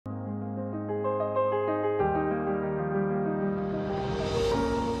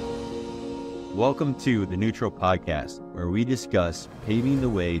Welcome to the Neutral Podcast, where we discuss paving the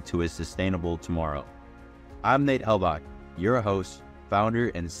way to a sustainable tomorrow. I'm Nate Helbach, your host, founder,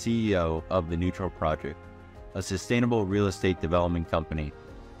 and CEO of the Neutral Project, a sustainable real estate development company.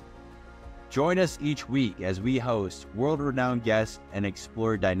 Join us each week as we host world-renowned guests and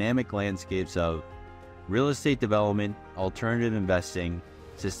explore dynamic landscapes of real estate development, alternative investing,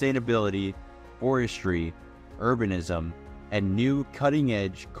 sustainability, forestry, urbanism, and new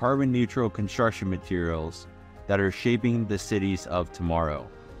cutting-edge carbon-neutral construction materials that are shaping the cities of tomorrow.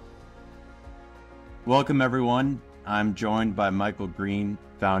 Welcome, everyone. I'm joined by Michael Green,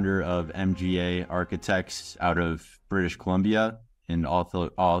 founder of MGA Architects out of British Columbia and author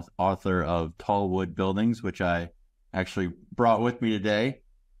of Tall Wood Buildings, which I actually brought with me today.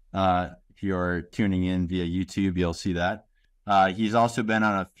 If you're tuning in via YouTube, you'll see that. He's also been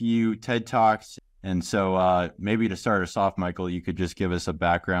on a few TED Talks. And so maybe to start us off, Michael, you could just give us a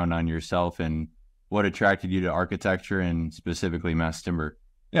background on yourself and what attracted you to architecture and specifically mass timber.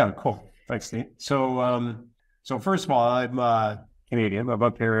 Yeah, cool. Thanks, Nate. So first of all, I'm Canadian. I'm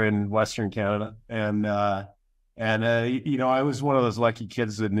up here in Western Canada. And I was one of those lucky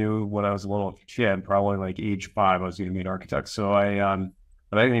kids that knew when I was a little kid, probably like age 5, I was going to be an architect. So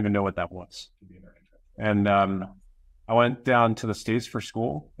but I didn't even know what that was to be an architect. And I went down to the States for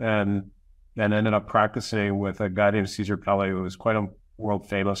school and then ended up practicing with a guy named Cesar Pelle, who was quite a world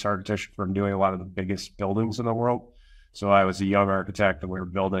famous architect from doing a lot of the biggest buildings in the world. So I was a young architect and we were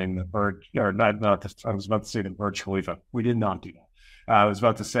building the I was about to say the Burj Khalifa. We did not do that. I was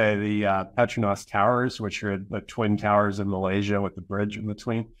about to say the Petronas Towers, which are the twin towers in Malaysia with the bridge in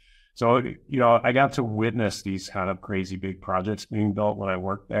between. So, I got to witness these kind of crazy big projects being built when I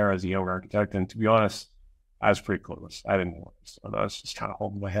worked there as a young architect. And to be honest, I was pretty clueless. I didn't know this. I was just kind of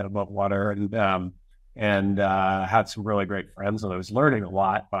holding my head above water and had some really great friends. And I was learning a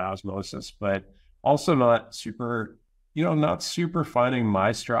lot by osmosis, but also not super finding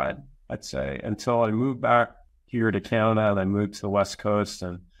my stride, I'd say, until I moved back here to Canada and I moved to the West Coast.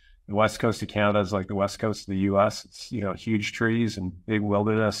 And the West Coast of Canada is like the West Coast of the US. It's, huge trees and big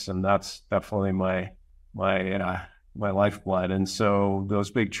wilderness. And that's definitely my lifeblood. And so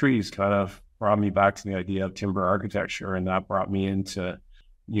those big trees kind of brought me back to the idea of timber architecture. And that brought me into,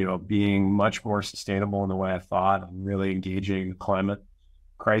 being much more sustainable in the way I thought and really engaging the climate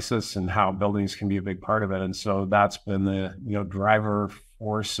crisis and how buildings can be a big part of it. And so that's been the, driver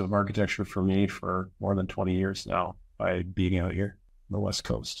force of architecture for me for more than 20 years now by being out here on the West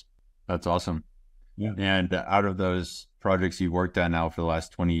Coast. That's awesome. Yeah. And out of those projects you've worked on now for the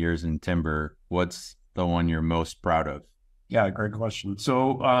last 20 years in timber, what's the one you're most proud of? Yeah, great question.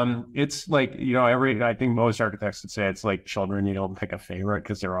 So it's like, I think most architects would say it's like children, you don't pick a favorite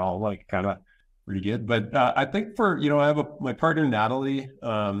because they're all like kind of pretty good. But I think for, I have my partner, Natalie,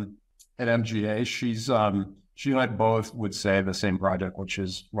 at MGA. She and I both would say the same project, which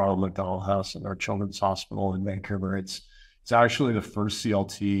is Ronald McDonald House at our Children's Hospital in Vancouver. It's actually the first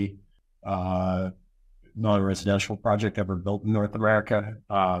CLT non-residential project ever built in North America. It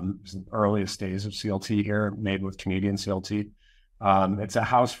was the earliest days of CLT here, made with Canadian CLT. It's a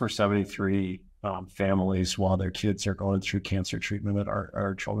house for 73 families while their kids are going through cancer treatment at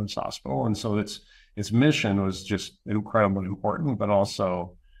our Children's Hospital. And so its mission was just incredibly important, but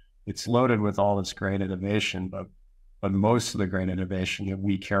also it's loaded with all this great innovation. But most of the great innovation that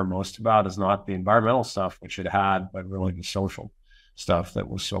we care most about is not the environmental stuff, which it had, but really the social stuff that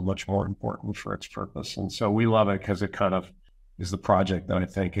was so much more important for its purpose. And so we love it because it kind of is the project that I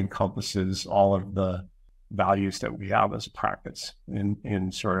think encompasses all of the values that we have as a practice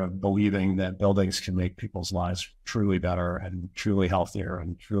in sort of believing that buildings can make people's lives truly better and truly healthier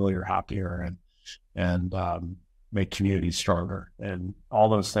and truly happier and make communities stronger. And all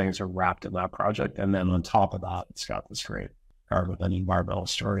those things are wrapped in that project. And then on top of that, it's got this great carbon and environmental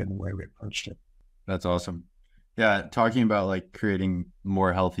story in the way we approached it. That's awesome. Yeah, talking about like creating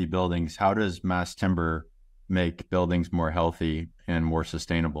more healthy buildings, how does mass timber make buildings more healthy and more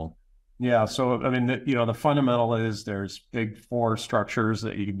sustainable? Yeah, so I mean, the fundamental is there's big 4 structures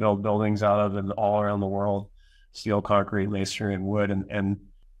that you can build buildings out of and all around the world: steel, concrete, masonry, and wood. And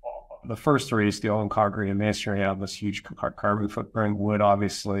the first 3, steel and concrete and masonry, have this huge carbon footprint. Wood,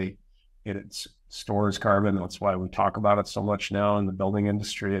 obviously, it stores carbon. That's why we talk about it so much now in the building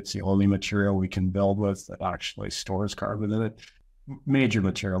industry. It's the only material we can build with that actually stores carbon in it. Major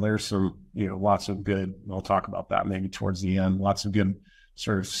material. There's some, lots of good, we'll talk about that maybe towards the end, lots of good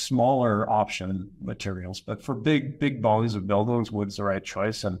sort of smaller option materials. But for big volumes of buildings, wood's the right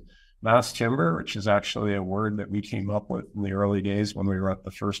choice. And mass timber, which is actually a word that we came up with in the early days when we wrote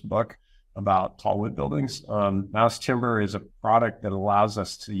the first book, about tall wood buildings. Mass timber is a product that allows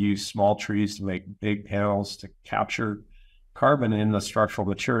us to use small trees to make big panels to capture carbon in the structural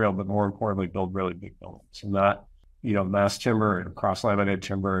material, but more importantly, build really big buildings. And that, mass timber and cross-laminated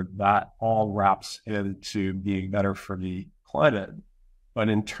timber, that all wraps into being better for the climate. But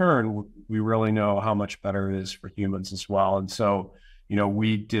in turn, we really know how much better it is for humans as well. And so,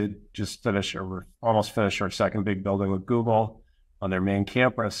 we did just almost finish our second big building with Google on their main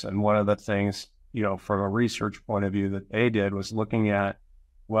campus. And one of the things, from a research point of view that they did was looking at,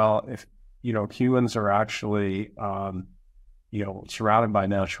 well, if, humans are actually, surrounded by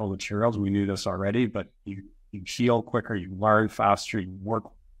natural materials. We knew this already, but you heal quicker, you learn faster, you work,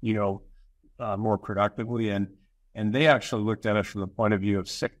 more productively. And they actually looked at it from the point of view of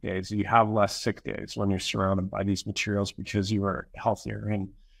sick days. You have less sick days when you're surrounded by these materials because you are healthier,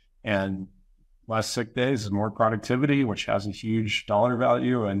 and less sick days is more productivity, which has a huge dollar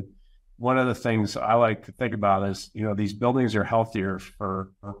value. And one of the things I like to think about is, these buildings are healthier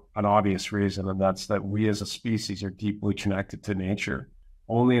for an obvious reason, and that's that we as a species are deeply connected to nature.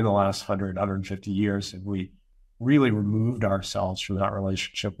 Only in the last 150 years have we really removed ourselves from that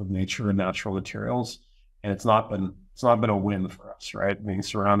relationship with nature and natural materials. And it's not been a win for us, right? Being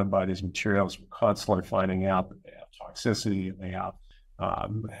surrounded by these materials, we're constantly finding out that they have toxicity and they have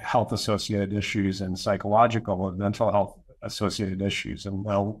health associated issues and psychological and mental health associated issues. And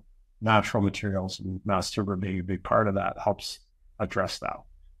well, natural materials and mass timber being a big part of that helps address that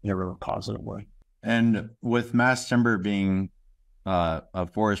in a really positive way. And with mass timber being a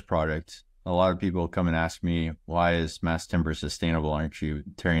forest product, a lot of people come and ask me, why is mass timber sustainable? Aren't you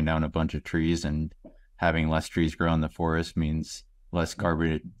tearing down a bunch of trees, and having less trees grow in the forest means less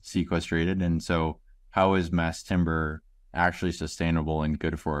carbon sequestrated? And so how is mass timber actually sustainable and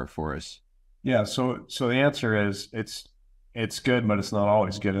good for our forests? Yeah, so the answer is it's good, but it's not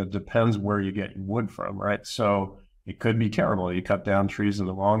always good. It depends where you get your wood from, right? So it could be terrible. You cut down trees in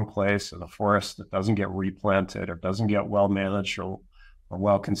the wrong place in a forest that doesn't get replanted or doesn't get well managed or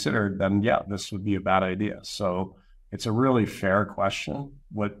well considered, then yeah, this would be a bad idea. So it's a really fair question.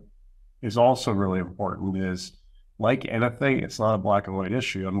 What is also really important is, like anything, it's not a black and white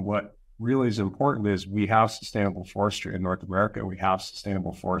issue. And what really is important is we have sustainable forestry in North America. We have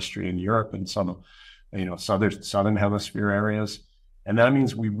sustainable forestry in Europe and some, southern hemisphere areas. And that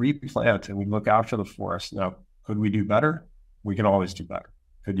means we replant and we look after the forest. Now, could we do better? We can always do better.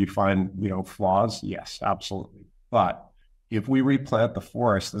 Could you find, flaws? Yes, absolutely. But if we replant the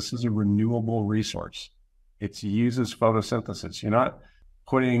forest, this is a renewable resource. It uses photosynthesis. You're not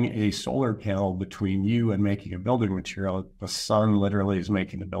putting a solar panel between you and making a building material. The sun literally is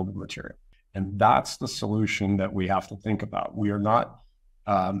making the building material. And that's the solution that we have to think about. We are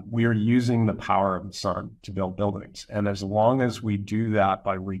using the power of the sun to build buildings. And as long as we do that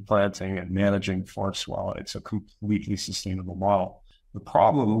by replanting and managing forests well, it's a completely sustainable model. The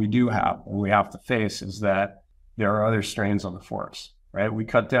problem we do have, and we have to face, is that there are other strains on the forest, right? We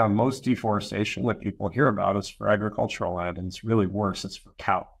cut down most deforestation that people hear about is for agricultural land, and it's really worse. It's for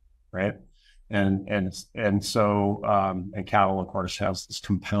cattle, right? And so cattle, of course, has this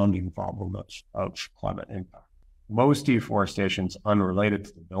compounding problem of climate impact. Most deforestation is unrelated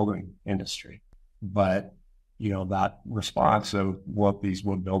to the building industry, but that response of what these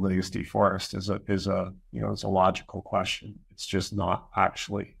wood buildings deforest is a logical question. It's just not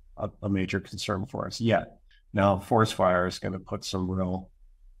actually a major concern for us yet. Now, forest fire is going to put some real,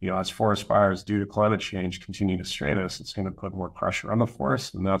 as forest fires due to climate change continue to strain us, it's going to put more pressure on the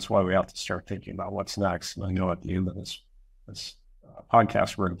forest. And that's why we have to start thinking about what's next. And I know at the end of this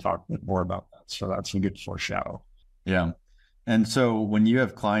podcast, we're going to talk a bit more about that. So that's a good foreshadow. Yeah. And so when you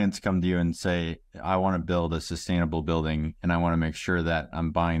have clients come to you and say, I want to build a sustainable building and I want to make sure that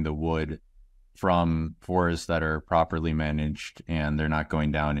I'm buying the wood from forests that are properly managed and they're not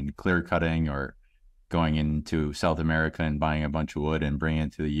going down and clear cutting or going into South America and buying a bunch of wood and bringing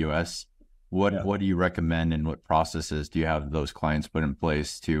it to the US, what do you recommend and what processes do you have those clients put in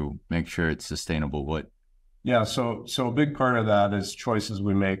place to make sure it's sustainable wood? Yeah, so a big part of that is choices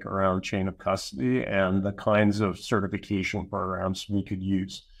we make around chain of custody and the kinds of certification programs we could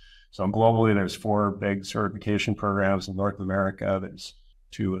use. So globally, there's 4 big certification programs. In North America, there's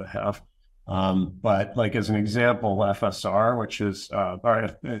 2.5. But like as an example, FSR, which is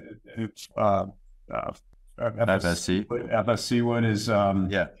FSC. FSC wood is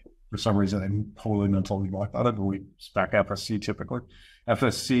for some reason I'm totally mentally blocked on it, but we spec FSC typically.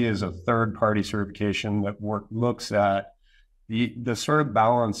 FSC is a third-party certification that looks at the sort of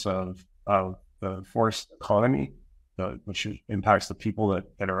balance of the forest economy, which impacts the people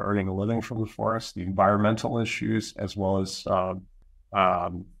that are earning a living from the forest, the environmental issues, as well as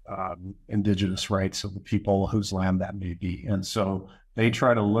indigenous rights of the people whose land that may be. And so they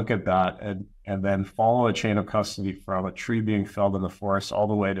try to look at that and then follow a chain of custody from a tree being felled in the forest all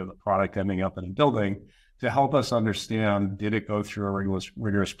the way to the product ending up in a building to help us understand, did it go through a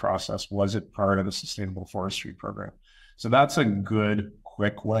rigorous process? Was it part of a sustainable forestry program? So that's a good,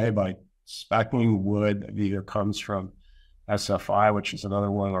 quick way by speccing wood that either comes from SFI, which is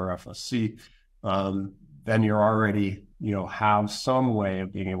another one, or FSC. Then you're already, have some way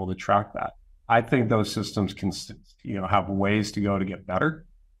of being able to track that. I think those systems can, have ways to go to get better.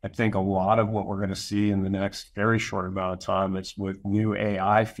 I think a lot of what we're going to see in the next very short amount of time is with new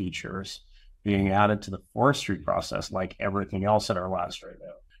AI features being added to the forestry process, like everything else in our lives right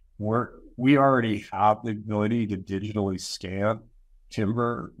now. We already have the ability to digitally scan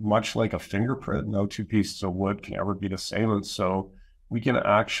timber, much like a fingerprint. No two pieces of wood can ever be the same. And so we can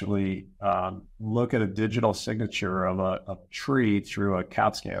actually look at a digital signature of a tree through a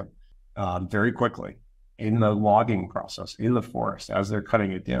CAT scan very quickly in the logging process, in the forest, as they're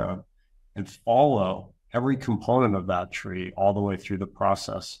cutting it down, and follow every component of that tree all the way through the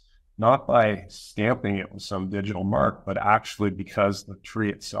process, not by stamping it with some digital mark, but actually because the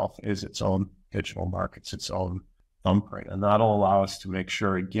tree itself is its own digital mark, it's its own thumbprint. And that'll allow us to make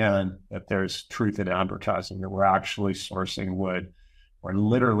sure, again, that there's truth in advertising, that we're actually sourcing wood, where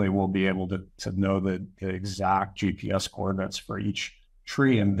literally we'll be able to know the exact GPS coordinates for each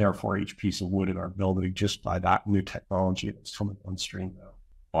tree and therefore each piece of wood in our building just by that new technology that's coming on stream now.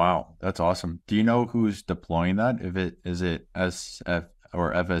 Wow, that's awesome. Do you know who's deploying that? Is it SF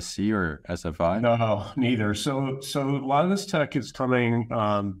or FSC or SFI? No, neither. So a lot of this tech is coming.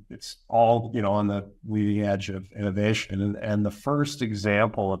 It's all on the leading edge of innovation, and the first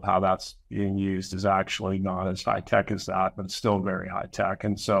example of how that's being used is actually not as high tech as that, but it's still very high tech.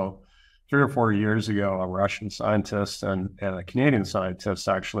 And so 3 or 4 years ago, a Russian scientist and a Canadian scientist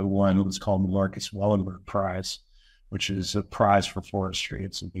actually won what's called the Marcus Wellenberg Prize, which is a prize for forestry.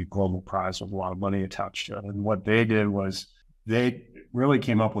 It's a big global prize with a lot of money attached to it. And what they did was they really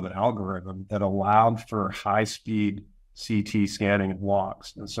came up with an algorithm that allowed for high-speed CT scanning of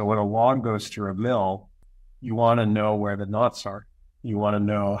logs. And so when a log goes through a mill, you want to know where the knots are. You want to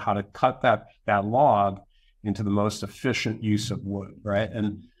know how to cut that log into the most efficient use of wood, right?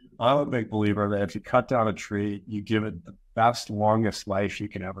 And I'm a big believer that if you cut down a tree, you give it the best, longest life you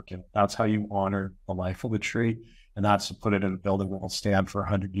can ever give it. That's how you honor the life of the tree. And that's to put it in a building that will stand for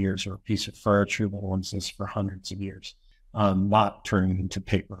 100 years, or a piece of furniture that will exist for hundreds of years. Not turning into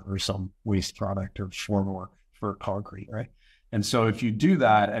paper or some waste product or formwork for concrete, right? And so if you do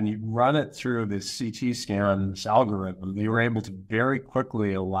that and you run it through this CT scan, this algorithm, you were able to very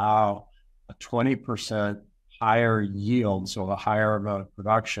quickly allow a 20% higher yield, so a higher amount of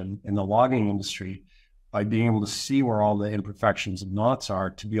production in the logging industry, by being able to see where all the imperfections and knots are,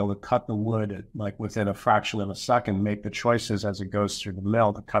 to be able to cut the wood at, like, within a fraction of a second, make the choices as it goes through the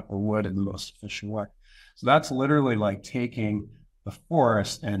mill to cut the wood in the most efficient way. So that's literally like taking the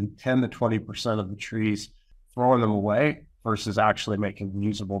forest and 10 to 20% of the trees, throwing them away, versus actually making them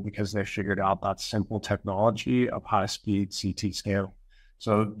usable because they figured out that simple technology of high-speed CT scanning.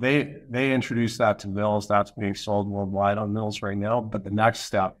 So they introduced that to mills. That's being sold worldwide on mills right now. But the next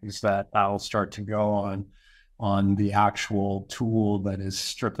step is that will start to go on the actual tool that is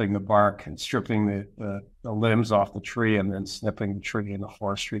stripping the bark and stripping the limbs off the tree and then snipping the tree in the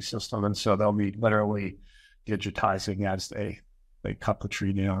forestry system. And so they'll be literally digitizing as they cut the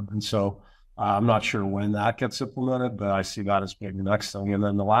tree down. And so I'm not sure when that gets implemented, but I see that as being the next thing. And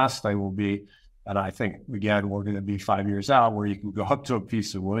then the last thing will be, and I think, again, we're going to be 5 years out, where you can go up to a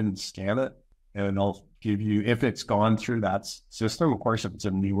piece of wood and scan it, and it'll give you, if it's gone through that system, of course, if it's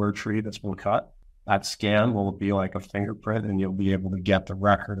a newer tree that's been cut, that scan will be like a fingerprint, and you'll be able to get the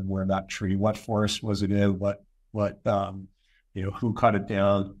record of where that tree, what forest was it in, who cut it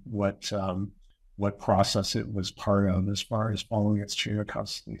down, what process it was part of, as far as following its chain of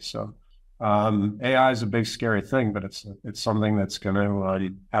custody. So AI is a big, scary thing, but it's something that's going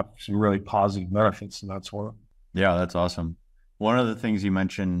to have some really positive benefits, and that's one. Yeah, that's awesome. One of the things you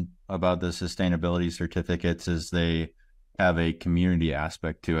mentioned about the sustainability certificates is they have a community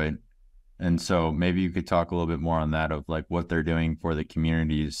aspect to it. And so maybe you could talk a little bit more on that, of like what they're doing for the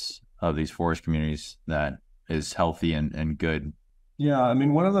communities of these forest communities that is healthy and good. Yeah, I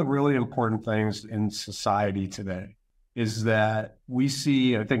mean, one of the really important things in society today is that we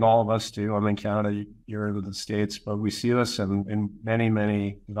see, I think all of us do, I'm in Canada, you're in the States, but we see this in many,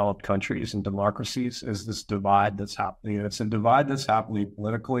 many developed countries and democracies, is this divide that's happening. And it's a divide that's happening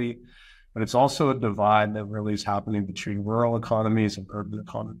politically, but it's also a divide that really is happening between rural economies and urban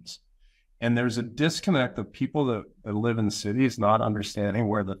economies. And there's a disconnect of people that live in cities not understanding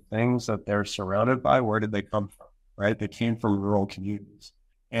where the things that they're surrounded by, where did they come from, right? They came from rural communities.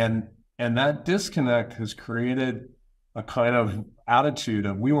 And that disconnect has created a kind of attitude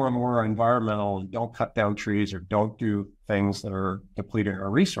of we want more environmental and don't cut down trees or don't do things that are depleting our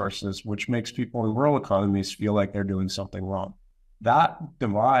resources, which makes people in rural economies feel like they're doing something wrong. That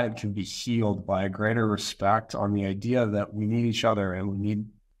divide can be healed by a greater respect on the idea that we need each other and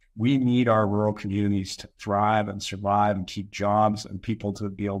we need our rural communities to thrive and survive and keep jobs and people to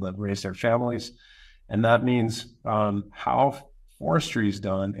be able to raise their families. And that means how forestry is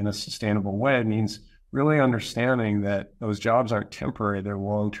done in a sustainable way means really understanding that those jobs aren't temporary, they're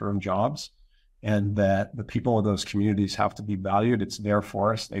long-term jobs, and that the people of those communities have to be valued. It's their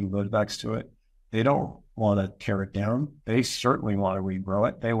forest, they live next to it. They don't want to tear it down. They certainly want to regrow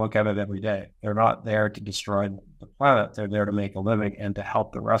it. They look at it every day. They're not there to destroy the planet. They're there to make a living and to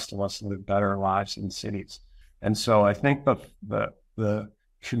help the rest of us live better lives in cities. And so I think the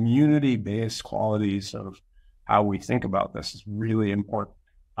community-based qualities of how we think about this is really important.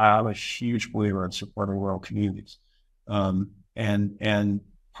 I'm a huge believer in supporting rural communities. And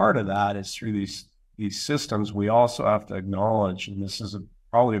part of that is through these systems. We also have to acknowledge, and this is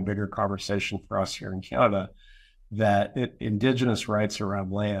probably a bigger conversation for us here in Canada, that Indigenous rights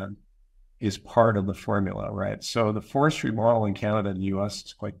around land is part of the formula, right? So the forestry model in Canada and the US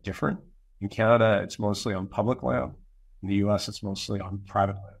is quite different. In Canada, it's mostly on public land. In the US, it's mostly on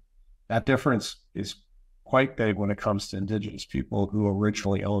private land. That difference is quite big when it comes to Indigenous people who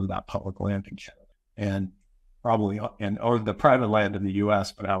originally owned that public land in Canada and probably own the private land in the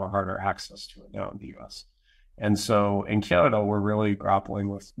US, but have a harder access to it now in the US. And so in Canada, we're really grappling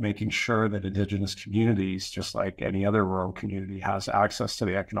with making sure that Indigenous communities, just like any other rural community, has access to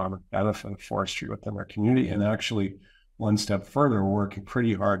the economic benefit of forestry within their community. And actually, one step further, we're working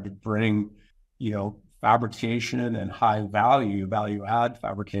pretty hard to bring, fabrication and high value add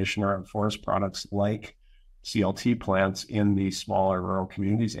fabrication around forest products like CLT plants in these smaller rural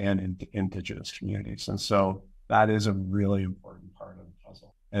communities and in Indigenous communities. And so that is a really important part of the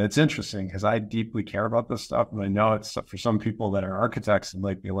puzzle. And it's interesting because I deeply care about this stuff. And I know it's for some people that are architects, it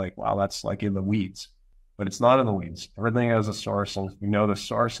might be like, wow, that's like in the weeds, but it's not in the weeds. Everything has a source, and if we know the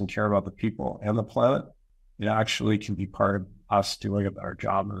source and care about the people and the planet, it actually can be part of us doing a better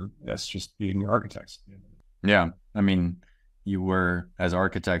job. And that's just being architects. Yeah. I mean, you were, as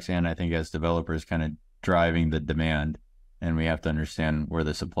architects and I think as developers, kind of driving the demand, and we have to understand where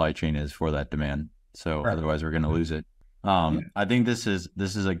the supply chain is for that demand. So right. Otherwise we're going to lose it. I think this is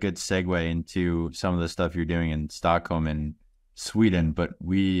a good segue into some of the stuff you're doing in Stockholm and Sweden, but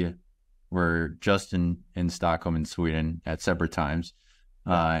we were just in Stockholm and Sweden at separate times.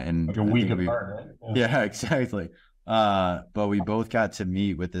 And like a week apart, right? Yeah, exactly. But we both got to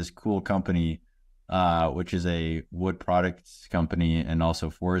meet with this cool company, which is a wood products company and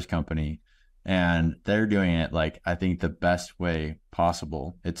also forest company. And they're doing it like, I think the best way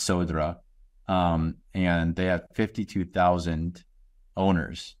possible. It's Sodra. And they have 52,000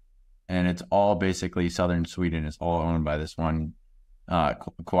 owners, and it's all basically southern Sweden. It's all owned by this one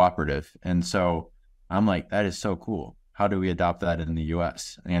cooperative. And so I'm like, that is so cool. How do we adopt that in the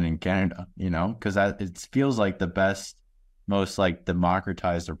US and in Canada? Because it feels like the best, most like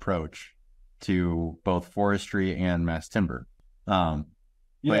democratized approach to both forestry and mass timber.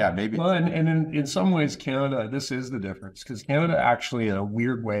 Yeah, maybe. Well, and in some ways, Canada, this is the difference, because Canada actually, in a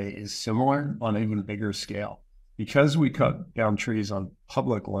weird way, is similar on an even bigger scale. Because we cut down trees on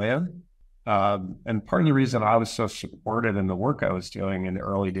public land, and part of the reason I was so supported in the work I was doing in the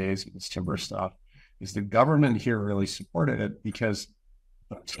early days of this timber stuff is the government here really supported it because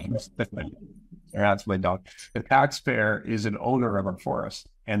that's my dog. The taxpayer is an owner of our forest,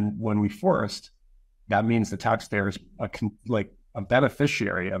 and when we forest, that means the taxpayer is a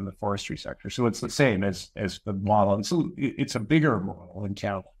beneficiary of the forestry sector. So it's the same as the model. And so it's a bigger model in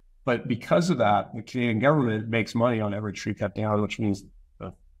Canada. But because of that, the Canadian government makes money on every tree cut down, which means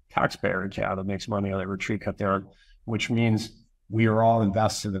the taxpayer in Canada makes money on every tree cut down, which means we are all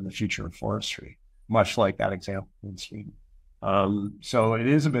invested in the future of forestry, much like that example in Sweden. So it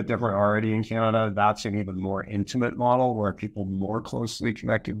is a bit different already in Canada. That's an even more intimate model where people more closely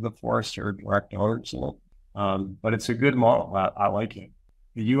connected to the forest are direct owners. But it's a good model. I like it.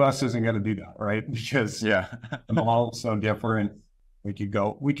 The U.S. isn't going to do that, right? Because the model is so different. We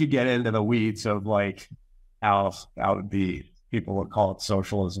could get into the weeds of like how that would be. People would call it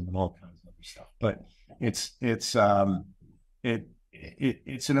socialism and all kinds of other stuff. But it's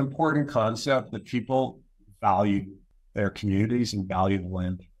an important concept that people value their communities and value the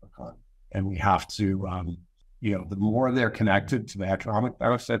land they work on, and we have to the more they're connected to the economic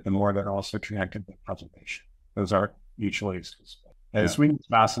benefit, the more they're also connected to preservation. Those are mutually exclusive. And Sweden's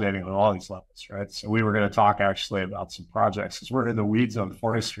fascinating on all these levels, right? So we were going to talk actually about some projects because we're in the weeds on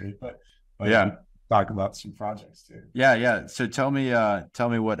forestry, but talk about some projects too. Yeah. So tell me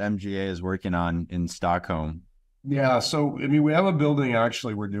what MGA is working on in Stockholm. Yeah. So, I mean, we have a building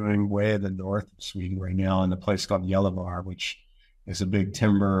actually we're doing way in the north of Sweden right now in a place called Gällivare, which is a big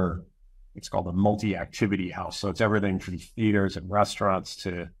timber. It's called a multi-activity house. So it's everything from theaters and restaurants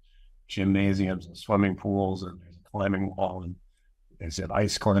to gymnasiums and swimming pools, and there's a climbing wall, and there's an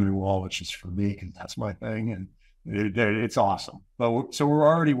ice climbing wall, which is for me because that's my thing. And it's awesome. But so we're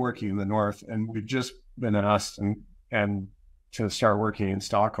already working in the north, and we've just been asked and to start working in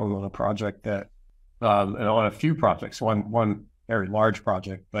Stockholm on a project that, and on a few projects, one very large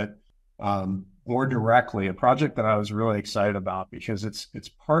project, but more directly, a project that I was really excited about because it's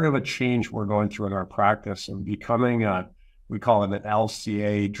part of a change we're going through in our practice and becoming we call it an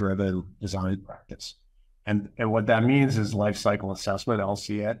LCA-driven design practice. And what that means is life cycle assessment,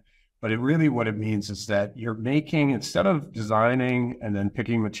 LCA. But what it means is that you're making, instead of designing and then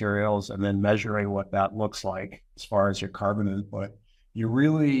picking materials and then measuring what that looks like as far as your carbon input, you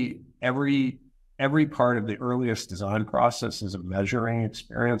really, every part of the earliest design process is a measuring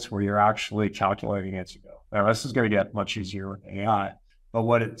experience where you're actually calculating as you go. Now, this is going to get much easier with AI, but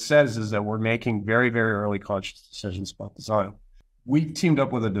what it says is that we're making very, very early conscious decisions about design. We've teamed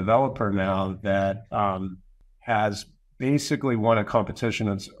up with a developer now that has basically won a competition.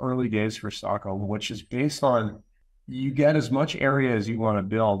 It's early days for Stockholm, which is based on you get as much area as you want to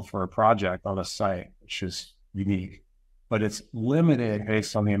build for a project on a site, which is unique, but it's limited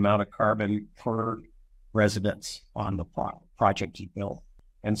based on the amount of carbon per residence on the project you build.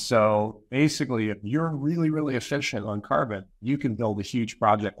 And so basically, if you're really, really efficient on carbon, you can build a huge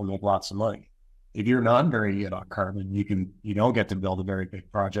project and make lots of money. If you're not very good on carbon, you don't get to build a very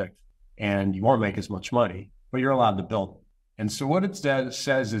big project and you won't make as much money, but you're allowed to build it. And so what it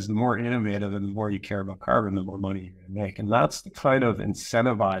says is the more innovative and the more you care about carbon, the more money you're going to make. And that's the kind of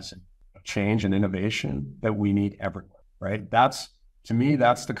incentivizing of change and innovation that we need everywhere, right? To me,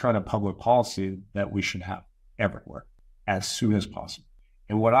 that's the kind of public policy that we should have everywhere as soon as possible.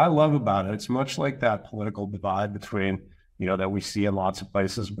 And what I love about it, it's much like that political divide between, that we see in lots of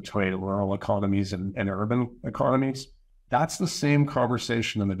places between rural economies and urban economies. That's the same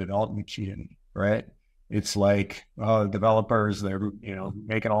conversation in the development community, right? It's like, developers, they're,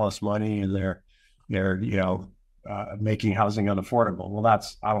 making all this money and they're making housing unaffordable. Well,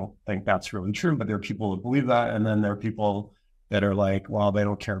 I don't think that's really true, but there are people that believe that. And then there are people that are like, well, they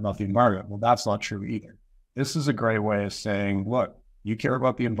don't care about the environment. Well, that's not true either. This is a great way of saying, look, you care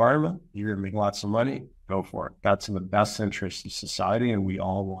about the environment, you're going to make lots of money, go for it. That's in the best interest of society, and we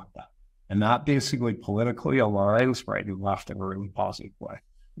all want that. And that basically politically aligns right and left in a really positive way,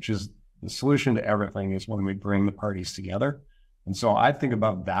 which is the solution to everything is when we bring the parties together. And so I think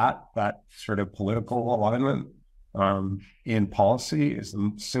about that sort of political alignment in policy is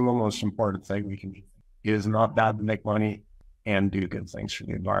the single most important thing we can do. It is not bad to make money and do good things for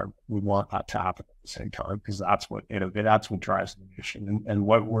the environment. We want that to happen at the same time because that's what drives innovation. And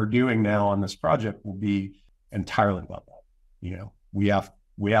what we're doing now on this project will be entirely about that. We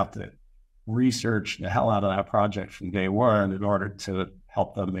have to research the hell out of that project from day one in order to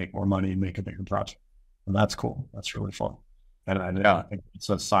help them make more money and make a bigger project. And that's cool. That's really fun. And I think it's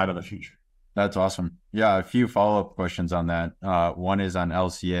a sign of the future. That's awesome. Yeah, a few follow-up questions on that. One is on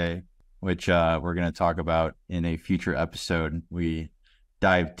LCA, which we're going to talk about in a future episode. We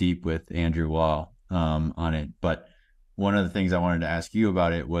dive deep with Andrew Wall on it. But one of the things I wanted to ask you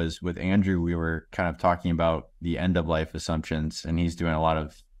about it was with Andrew, we were kind of talking about the end-of-life assumptions, and he's doing a lot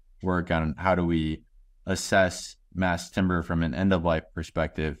of work on how do we assess mass timber from an end-of-life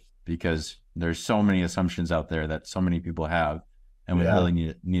perspective, because there's so many assumptions out there that so many people have, and we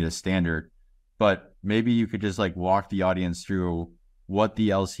really need a standard. But maybe you could just walk the audience through what the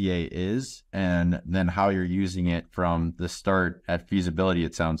LCA is and then how you're using it from the start at feasibility,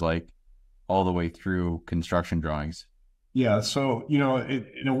 it sounds like, all the way through construction drawings. Yeah. So,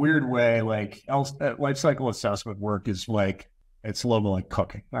 in a weird way, life cycle assessment work is it's a little like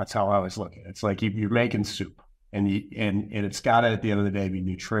cooking. That's how I always look at it. It's like you're making soup and it's got to, at the end of the day, be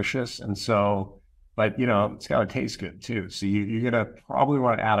nutritious. And so, but it's got to taste good too. So you're going to probably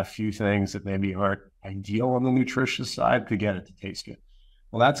want to add a few things that maybe aren't ideal on the nutritious side to get it to taste good.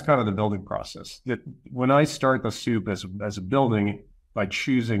 Well, that's kind of the building process. That when I start the soup as a building by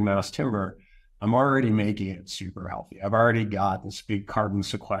choosing mass timber, I'm already making it super healthy. I've already got this big carbon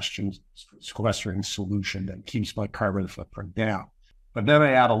sequestering solution that keeps my carbon footprint down. But then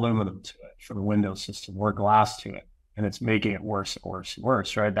I add aluminum to it for the window system or glass to it, and it's making it worse and worse and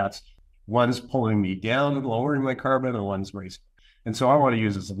worse, right? That's one's pulling me down, lowering my carbon, and one's raising. And so I want to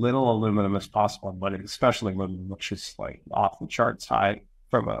use as little aluminum as possible, but especially aluminum, which is like off the charts high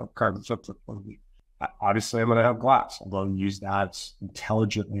from a carbon footprint point of view. Obviously, I'm going to have glass. I'm going to use that as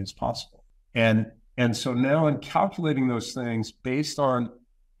intelligently as possible. And so now I'm calculating those things based on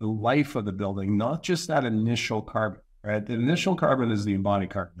the life of the building, not just that initial carbon, right? The initial carbon is the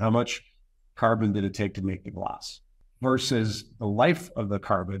embodied carbon. How much carbon did it take to make the glass? Versus the life of the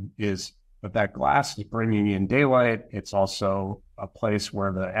carbon is that glass is bringing in daylight. It's also a place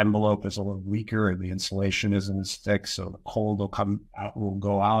where the envelope is a little weaker and the insulation isn't as thick, so the cold will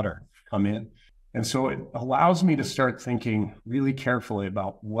go out or come in. And so it allows me to start thinking really carefully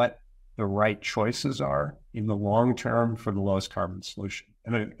about what the right choices are in the long term for the lowest carbon solution.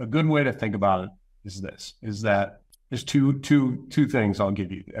 And a good way to think about it is that there's two things I'll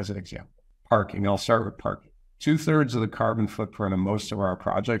give you as an example. Parking. I'll start with parking. 2/3 of the carbon footprint of most of our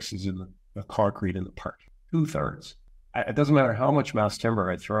projects is in the concrete in the park. 2/3. It doesn't matter how much mass timber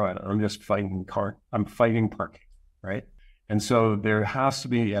I throw at it. I'm just fighting parking, right? And so there has to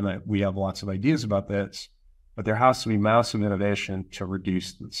be, and we have lots of ideas about this, but there has to be massive innovation to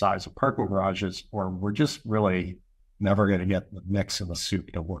reduce the size of parking garages, or we're just really never going to get the mix of the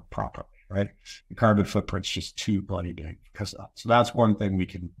soup to work properly, right? The carbon footprint's just too bloody big because of that. So that's one thing we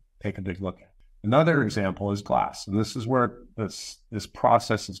can take a big look at. Another example is glass, and this is where this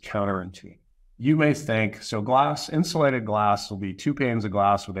process is counterintuitive. You may think, so insulated glass will be 2 panes of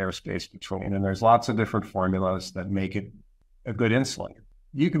glass with airspace between, and there's lots of different formulas that make it a good insulator.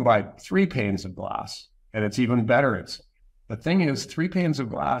 You can buy 3 panes of glass, and it's even better insulated. The thing is, 3 panes of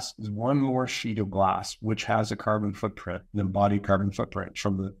glass is one more sheet of glass, which has a carbon footprint, an embodied carbon footprint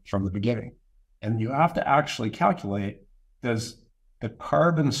from the beginning. And you have to actually calculate, does the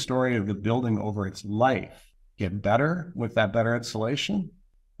carbon story of the building over its life get better with that better insulation?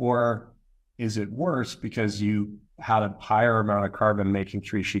 Or is it worse because you had a higher amount of carbon making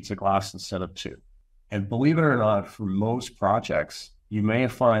 3 sheets of glass instead of 2? And believe it or not, for most projects, you may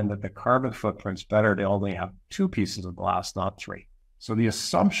find that the carbon footprint's better to only have 2 pieces of glass, not 3. So the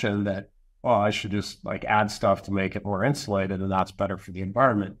assumption that, I should just add stuff to make it more insulated and that's better for the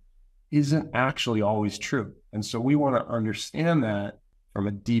environment isn't actually always true. And so we want to understand that from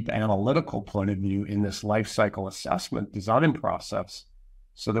a deep analytical point of view in this life cycle assessment design process,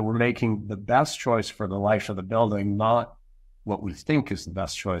 so that we're making the best choice for the life of the building, not what we think is the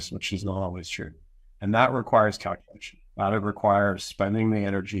best choice, which is not always true. And that requires calculation. That requires spending the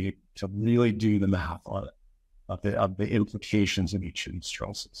energy to really do the math on it, of the implications of each of these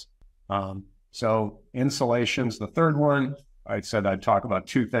choices. So insulation's the third one. I said I'd talk about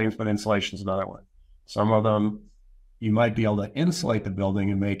 2 things, but insulation's another one. Some of them, you might be able to insulate the building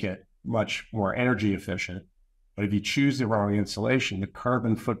and make it much more energy efficient. But if you choose the wrong insulation, the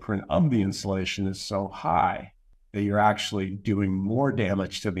carbon footprint of the insulation is so high that you're actually doing more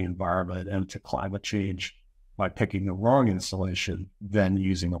damage to the environment and to climate change by picking the wrong insulation than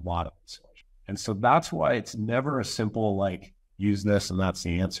using a lot of insulation. And so that's why it's never a simple, use this and that's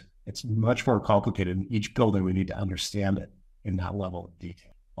the answer. It's much more complicated. In each building, we need to understand it in that level of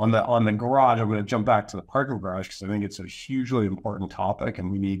detail. On the garage, I'm going to jump back to the parking garage because I think it's a hugely important topic,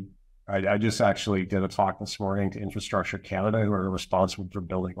 and I just actually did a talk this morning to Infrastructure Canada, who are responsible for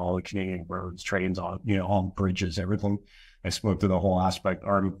building all the Canadian roads, trains, all bridges, everything. I spoke to the whole aspect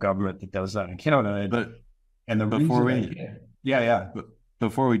arm of government that does that in Canada.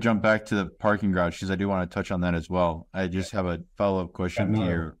 Before we jump back to the parking garage, because I do want to touch on that as well, I just have a follow-up question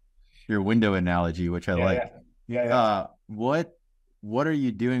to your window analogy, which I like. What are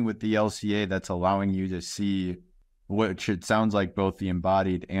you doing with the LCA that's allowing you to see, which it sounds like, both the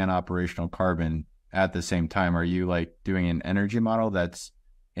embodied and operational carbon at the same time? Are you doing an energy model that's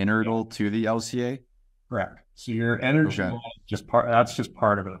integral to the LCA? Correct. So your energy model that's just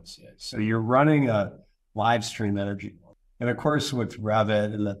part of it. So you're running a live stream energy model. And of course, with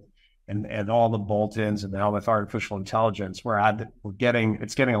Revit and all the bolt-ins, and now with artificial intelligence, it's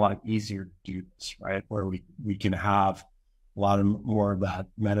getting a lot easier to do this, right? Where we can have a lot more of that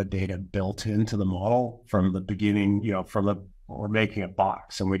metadata built into the model from the beginning, we're making a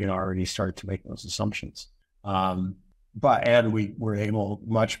box and we can already start to make those assumptions. We're able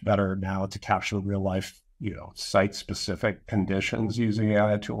much better now to capture real life, site-specific conditions using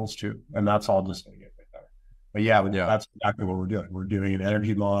AI tools too. And that's all just going to get better. But that's exactly what we're doing. We're doing an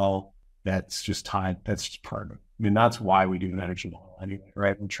energy model that's just part of it. I mean, that's why we do an energy model anyway,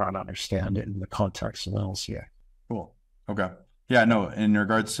 right? We're trying to understand it in the context of LCA. Cool. Okay. Yeah, no, in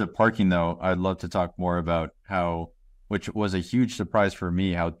regards to parking though, I'd love to talk more about how which was a huge surprise for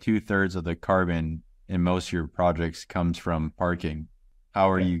me, how 2/3 of the carbon in most of your projects comes from parking. How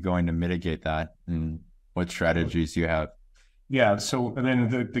are you going to mitigate that, and what strategies do you have? Yeah. So, and then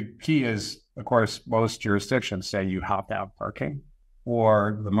the key is, of course, most jurisdictions say you have to have parking,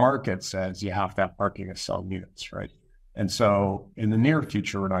 or the market says you have to have parking to sell units, right? And so in the near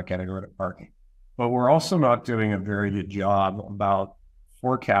future, we're not getting rid of parking, but we're also not doing a very good job about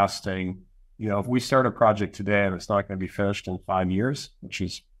forecasting. If we start a project today and it's not going to be finished in 5 years, which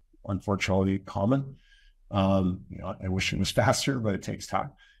is unfortunately common. I wish it was faster, but it takes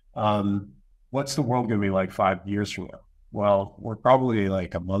time. What's the world going to be like 5 years from now? Well, we're probably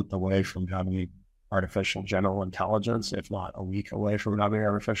like a month away from having artificial general intelligence, if not a week away from having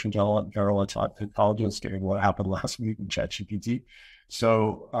artificial general intelligence, given what happened last week in ChatGPT.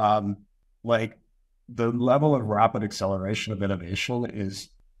 So, like the level of rapid acceleration of innovation is,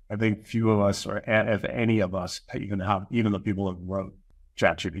 I think, few of us, or if any of us, even the people who wrote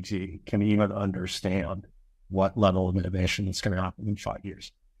ChatGPT, can even understand what level of innovation is going to happen in 5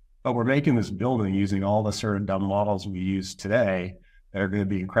 years. But we're making this building using all the sort of dumb models we use today that are going to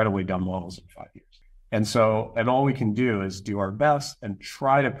be incredibly dumb models in 5 years. And all we can do is do our best and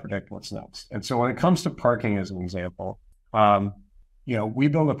try to predict what's next. And so when it comes to parking, as an example, we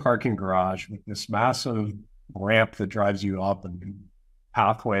build a parking garage with this massive ramp that drives you up and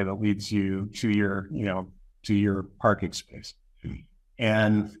pathway that leads you to your parking space.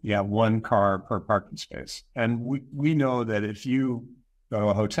 And you have one car per parking space. And we know that if you go to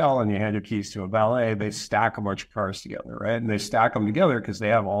a hotel and you hand your keys to a valet, they stack a bunch of cars together, right? And they stack them together because they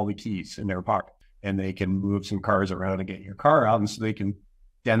have all the keys in their pocket, and they can move some cars around and get your car out, and so they can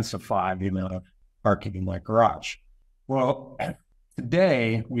densify the amount of parking in my garage. Well,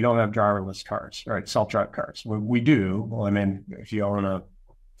 today we don't have driverless cars, right? Self-drive cars. We do. Well, I mean, if you own a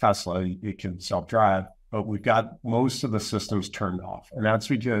Tesla, it can self-drive, but we've got most of the systems turned off, and that's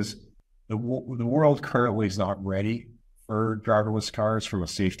because the world currently is not ready for driverless cars from a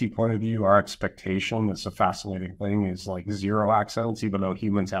safety point of view. Our expectation, it's a fascinating thing, is like 0 accidents, even though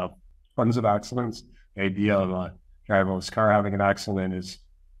humans have tons of accidents. The idea of a driverless car having an accident is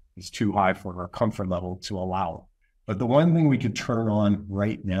too high for our comfort level to allow. But the one thing we could turn on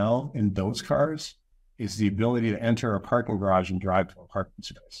right now in those cars is the ability to enter a parking garage and drive to a parking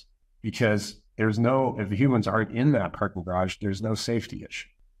space. Because if the humans aren't in that parking garage, there's no safety issue,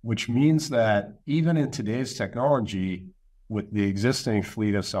 which means that even in today's technology, with the existing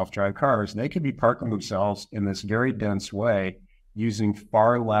fleet of self-drive cars, they could be parking themselves in this very dense way, using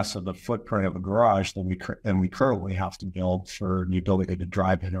far less of the footprint of a garage than we currently have to build for the ability to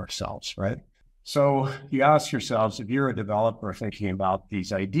drive in ourselves, right? So you ask yourselves, if you're a developer thinking about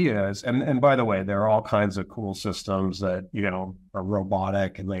these ideas, and by the way, there are all kinds of cool systems that, are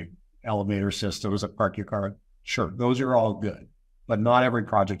robotic, and like elevator systems that park your car. Sure, those are all good, but not every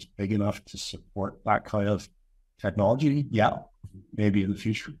project's big enough to support that kind of technology. Yeah, maybe in the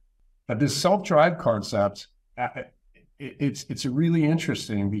future. But this self-drive concept, it's really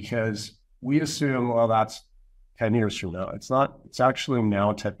interesting because we assume, well, that's 10 years from now. It's not. It's actually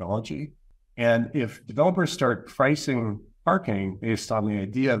now technology. And if developers start pricing parking based on the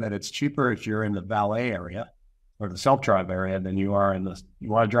idea that it's cheaper if you're in the valet area or the self-drive area than you are you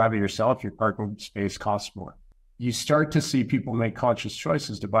want to drive it yourself, your parking space costs more. You start to see people make conscious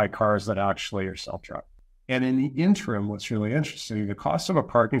choices to buy cars that actually are self-drive. And in the interim, what's really interesting, the cost of a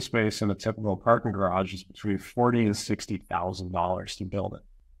parking space in a typical parking garage is between $40,000 and $60,000 to build it,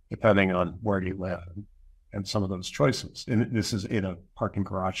 depending on where you live and some of those choices. And this is in a parking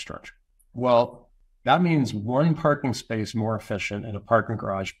garage structure. Well, that means one parking space more efficient in a parking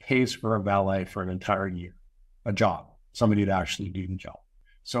garage pays for a valet for an entire year, a job, somebody to actually do the job.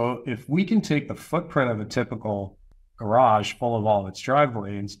 So if we can take the footprint of a typical garage full of all its drive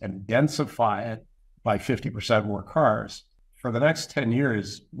lanes and densify it by 50% more cars, for the next 10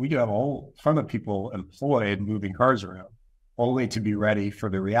 years, we could have a whole ton of people employed moving cars around, only to be ready for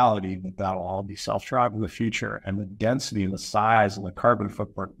the reality that that'll all be self-drive in the future, and the density and the size and the carbon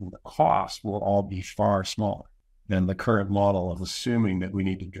footprint and the cost will all be far smaller than the current model of assuming that we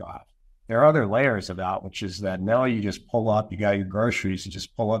need to drive. There are other layers of that, which is that now you just pull up, you got your groceries, you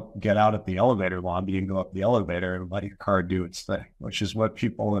just pull up, get out at the elevator lobby and go up the elevator and let your car do its thing, which is what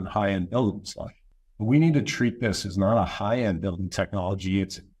people in high-end buildings like. But we need to treat this as not a high-end building technology,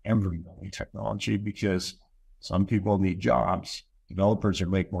 it's an every building technology, because some people need jobs, developers will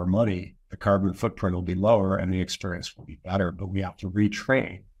make more money, the carbon footprint will be lower, and the experience will be better, but we have to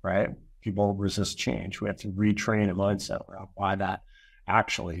retrain, right? People resist change. We have to retrain a mindset around why that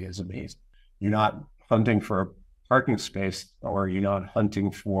actually is amazing. You're not hunting for a parking space, or you're not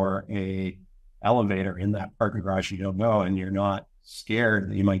hunting for a elevator in that parking garage you don't know, and you're not scared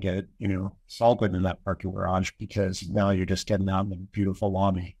that you might get, assaulted in that parking garage because now you're just getting out in the beautiful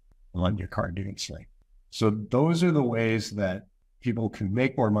lobby and letting your car do its thing. So those are the ways that people can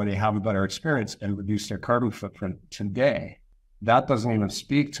make more money, have a better experience, and reduce their carbon footprint today. That doesn't even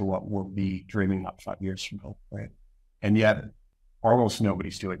speak to what we'll be dreaming up 5 years from now, right? And yet, almost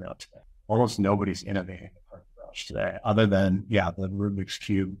nobody's doing that today. Almost nobody's innovating the parking garage today, other than, the Rubik's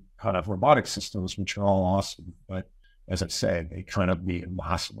Cube kind of robotic systems, which are all awesome. But as I say, they kind of need a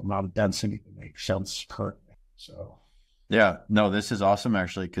massive amount of density to make sense currently. So, yeah, no, this is awesome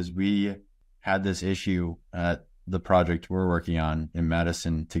actually, because we had this issue at the project we're working on in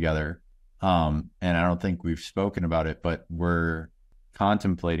Madison together. And I don't think we've spoken about it, but we're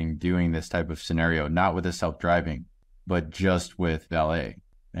contemplating doing this type of scenario, not with a self-driving, but just with valet.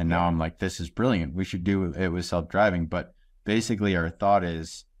 And now I'm like, this is brilliant. We should do it with self-driving. But basically our thought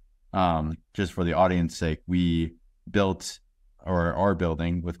is, just for the audience sake, we built or are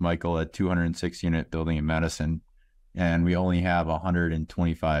building with Michael a 206 unit building in Madison, and we only have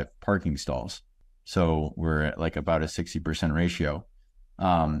 125 parking stalls. So we're at like about a 60% ratio.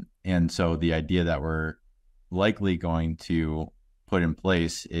 And so the idea that we're likely going to put in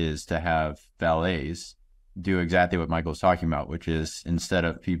place is to have valets do exactly what Michael's talking about, which is instead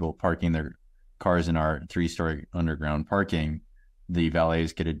of people parking their cars in our 3-story underground parking, the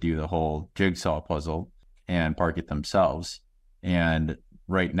valets get to do the whole jigsaw puzzle and park it themselves. And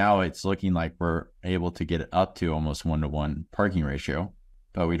right now it's looking like we're able to get it up to almost 1-to-1 parking ratio,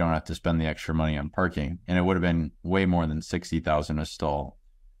 but we don't have to spend the extra money on parking. And it would have been way more than $60,000 a stall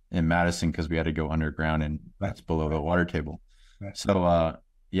in Madison because we had to go underground and that's below the water table. So,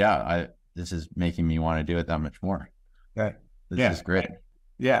 this is making me want to do it that much more. Okay. This is great.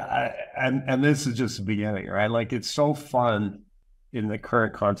 Yeah. And this is just the beginning, right? Like, it's so fun in the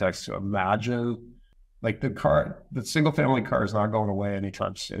current context to imagine, like, the single family car is not going away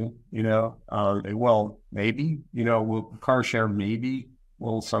anytime soon. It will, maybe, will car share maybe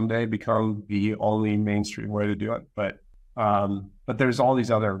will someday become the only mainstream way to do it. But there's all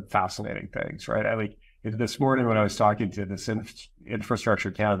these other fascinating things, right? This morning when I was talking to this Infrastructure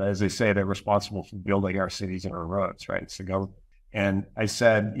Canada, as they say, they're responsible for building our cities and our roads, right? It's the government. And I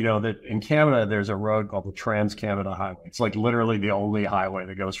said, that in Canada, there's a road called the Trans-Canada Highway. It's like literally the only highway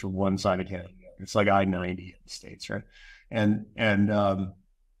that goes from one side of Canada. It's like I-90 in the States, right? And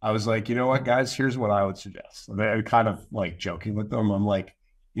I was like, you know what, guys, here's what I would suggest. I'm kind of like joking with them. I'm like,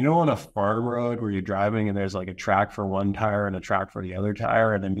 on a farm road where you're driving and there's like a track for one tire and a track for the other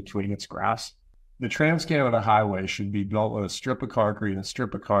tire, and in between it's grass. The Trans-Canada Highway should be built with a strip of concrete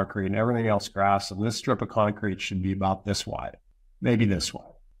and everything else grass. And this strip of concrete should be about this wide, maybe this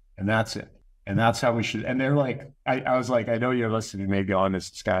wide. And that's it. And that's how we should. And they're like, I was like, I know you're listening, maybe on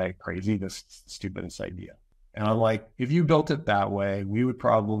this guy crazy, this stupidest idea. And I'm like, if you built it that way, we would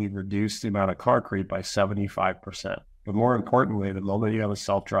probably reduce the amount of concrete by 75%. But more importantly, the moment you have a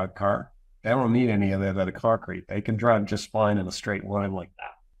self-drive car, they don't need any of that other concrete. They can drive just fine in a straight line like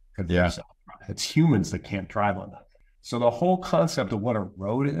that. Yeah. It's humans that can't drive on that. So the whole concept of what a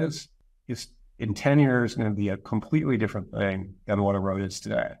road is in 10 years going to be a completely different thing than what a road is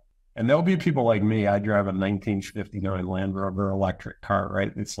today. And there'll be people like me. I drive a 1959 Land Rover electric car,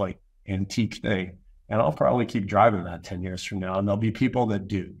 right? It's like antique thing. And I'll probably keep driving that 10 years from now. And there'll be people that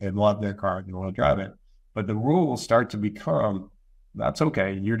do. They love their car and they want to drive it. But the rule will start to become, that's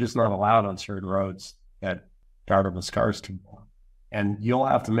okay. You're just not allowed on certain roads that driverless cars can go on. And you'll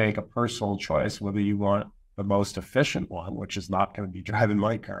have to make a personal choice whether you want the most efficient one, which is not going to be driving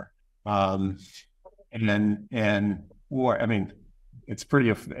my car. It's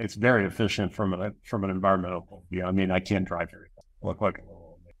very efficient from an environmental point of view. I mean, I can't drive very fast. Look like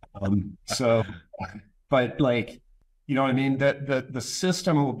but like, you know what I mean? The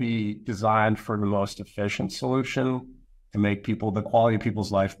system will be designed for the most efficient solution to make the quality of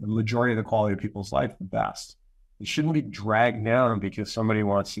people's life, the majority of the quality of people's life, the best. It shouldn't be dragged down because somebody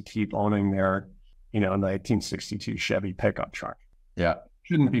wants to keep owning their, 1962 Chevy pickup truck. Yeah.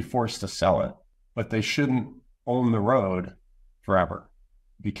 Shouldn't be forced to sell it, but they shouldn't own the road forever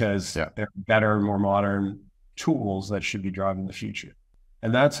because they're better, more modern tools that should be driving the future.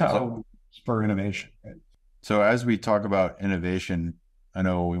 And that's how spur innovation. Right? So as we talk about innovation, I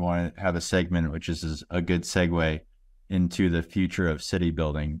know we want to have a segment, which is a good segue into the future of city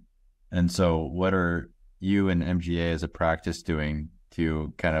building. And so what are you and MGA as a practice doing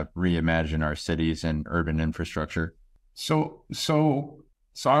to kind of reimagine our cities and urban infrastructure? So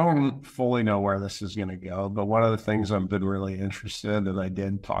I don't fully know where this is going to go, but one of the things I've been really interested in, and I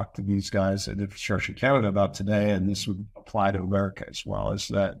did talk to these guys at Infrastructure Canada about today, and this would apply to America as well, is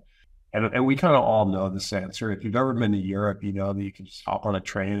that And we kind of all know this answer. If you've ever been to Europe, you know that you can just hop on a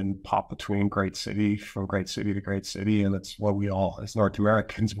train and pop between great city, from great city to great city. And it's what we all, as North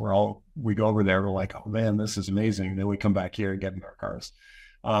Americans, we go over there, we're like, oh man, this is amazing. And then we come back here and get in our cars.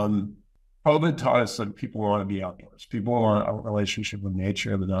 COVID taught us that people want to be outdoors. People want a relationship with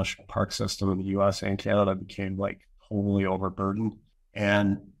nature. The national park system in the US and Canada became like totally overburdened.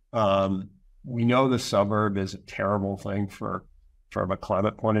 And we know the suburb is a terrible thing from a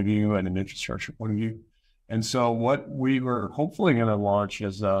climate point of view and an infrastructure point of view. And so what we were hopefully going to launch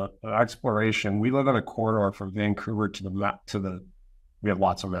is an exploration. We live on a corridor from Vancouver we have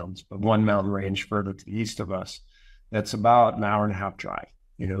lots of mountains, but one mountain range further to the east of us, that's about an hour and a half drive.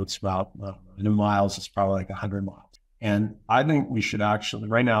 You know, it's about, in miles, it's probably like 100 miles. And I think we should actually,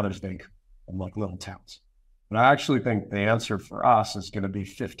 right now there's Vancouver and like little towns. But I actually think the answer for us is going to be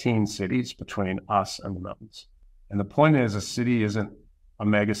 15 cities between us and the mountains. And the point is, a city isn't a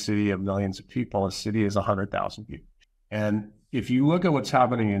mega city of millions of people. A city is 100,000 people. And if you look at what's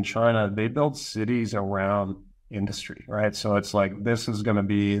happening in China, they build cities around industry, right? So it's like, this is going to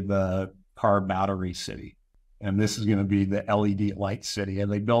be the car battery city, and this is going to be the LED light city,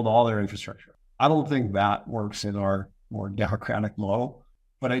 and they build all their infrastructure. I don't think that works in our more democratic model,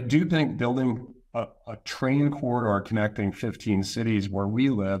 but I do think building a train corridor connecting 15 cities where we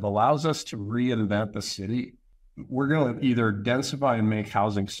live allows us to reinvent the city. We're going to either densify and make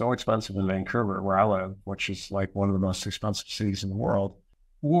housing so expensive in Vancouver, where I live, which is like one of the most expensive cities in the world,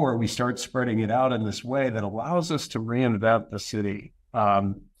 or we start spreading it out in this way that allows us to reinvent the city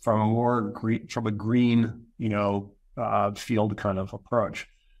from a green, field kind of approach.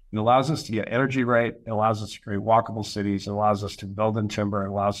 It allows us to get energy right. It allows us to create walkable cities. It allows us to build in timber. It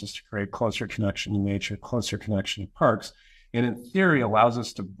allows us to create closer connection to nature, closer connection to parks. And in theory, allows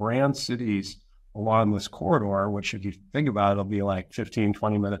us to brand cities along this corridor, which if you think about it, it'll be like 15,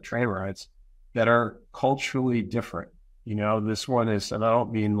 20-minute train rides that are culturally different. You know, this one is, and I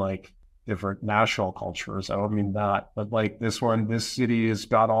don't mean like different national cultures. I don't mean that, but like this city has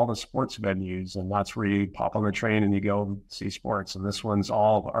got all the sports venues, and that's where you pop on the train and you go and see sports. And this one's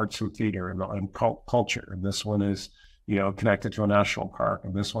all arts and theater and culture. And this one is, connected to a national park,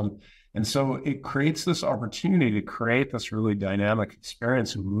 and this one. And so it creates this opportunity to create this really dynamic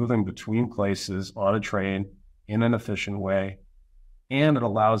experience of moving between places on a train in an efficient way. And it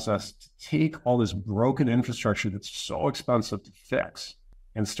allows us to take all this broken infrastructure that's so expensive to fix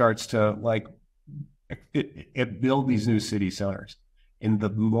and starts to build these new city centers in the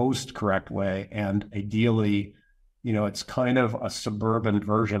most correct way. And ideally, it's kind of a suburban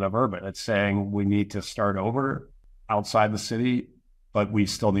version of urban. It's saying we need to start over outside the city, but we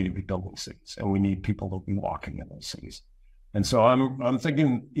still need to be building cities, and we need people to be walking in those cities. And so I'm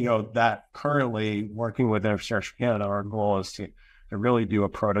thinking, that currently working with Infrastructure Canada, our goal is to really do a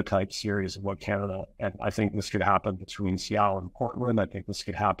prototype series of what Canada, and I think this could happen between Seattle and Portland. I think this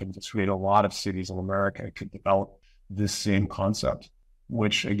could happen between a lot of cities in America. It could develop this same concept,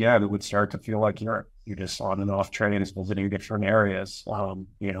 which again, it would start to feel like Europe. You're just on and off trains visiting different areas.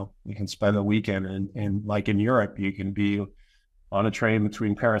 You can spend a weekend and like in Europe, you can be on a train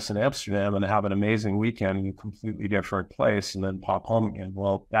between Paris and Amsterdam and have an amazing weekend in a completely different place and then pop home again.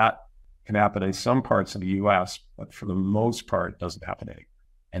 Well, that can happen in some parts of the US, but for the most part, it doesn't happen anywhere.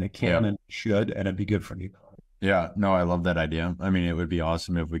 And it can and should, and it'd be good for the economy. Yeah, no, I love that idea. I mean, it would be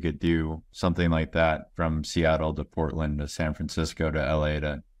awesome if we could do something like that from Seattle to Portland to San Francisco to LA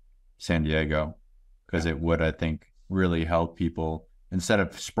to San Diego, because it would, I think, really help people. Instead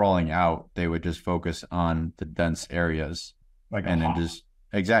of sprawling out, they would just focus on the dense areas.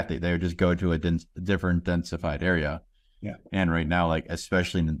 Exactly. They would just go to a different densified area. Yeah. And right now, like,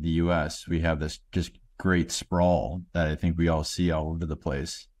 especially in the US, we have this just great sprawl that I think we all see all over the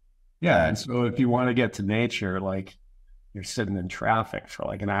place. Yeah. And so if you want to get to nature, like you're sitting in traffic for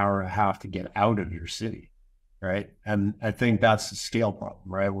like an hour and a half to get out of your city. Right. And I think that's the scale problem,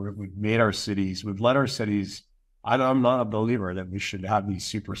 right? We've made our cities, we've let our cities. I'm not a believer that we should have these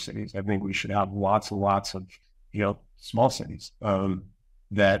super cities. I think we should have lots and lots of, small cities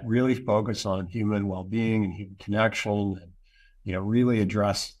that really focus on human well-being and human connection and, really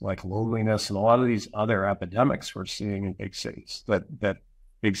address like loneliness and a lot of these other epidemics we're seeing in big cities that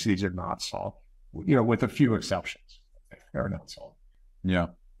big cities are not solved, with a few exceptions. They're not solved. Yeah.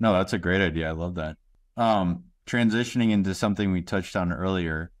 No, that's a great idea. I love that. Transitioning into something we touched on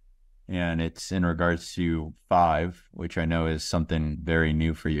earlier, and it's in regards to 5, which I know is something very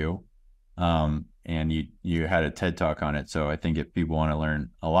new for you. And you had a TED Talk on it. So I think if people want to learn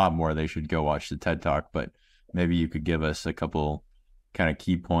a lot more, they should go watch the TED Talk, but maybe you could give us a couple kind of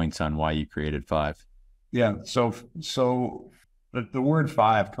key points on why you created 5. Yeah. So But the word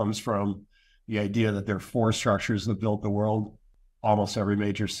five comes from the idea that there are four structures that built the world. Almost every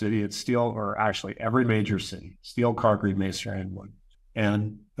major city, it's steel, or actually every major city, steel, concrete, masonry, and wood.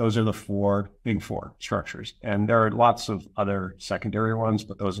 And those are the big four structures. And there are lots of other secondary ones,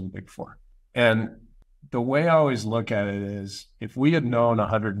 but those are the big four. And the way I always look at it is, if we had known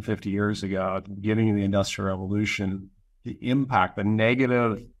 150 years ago, at the beginning of the Industrial Revolution, the impact, the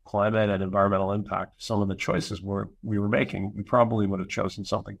negative climate and environmental impact of some of the choices we were making, we probably would have chosen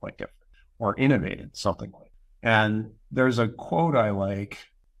something quite different or innovated something like. And there's a quote I like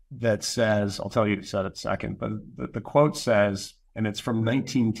that says, I'll tell you who said it in a second, but the quote says, and it's from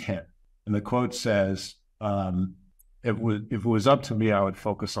 1910, and the quote says, if it was up to me, I would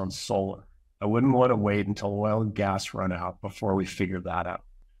focus on solar. I wouldn't want to wait until oil and gas run out before we figured that out.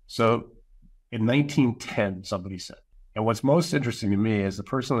 So in 1910, somebody said, and what's most interesting to me is the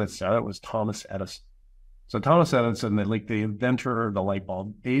person that said it was Thomas Edison. So Thomas Edison, the inventor of the light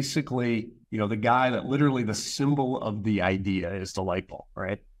bulb, basically, the guy that literally the symbol of the idea is the light bulb,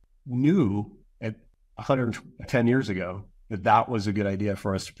 right? Knew at 110 years ago that was a good idea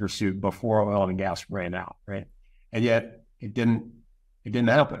for us to pursue before oil and gas ran out, right? And yet it didn't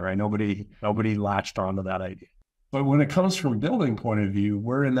happen, right? Nobody latched onto that idea. But when it comes from a building point of view,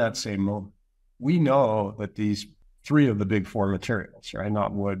 we're in that same moment. We know that these three of the big four materials, right?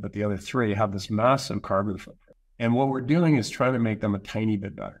 Not wood, but the other three have this massive carbon footprint. And what we're doing is trying to make them a tiny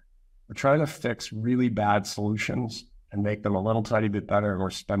bit better. We're trying to fix really bad solutions and make them a little tiny bit better. And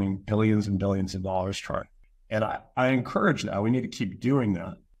we're spending billions and billions of dollars trying. And I encourage that. We need to keep doing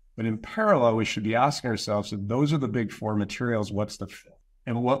that. But in parallel, we should be asking ourselves, if those are the big four materials, what's the fifth?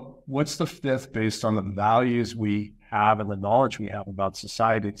 And what's the fifth based on the values we have and the knowledge we have about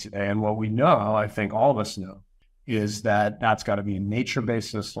society today? And what we know, I think all of us know, is that that's got to be a nature-based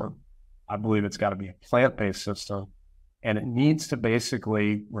system. I believe it's got to be a plant-based system. And it needs to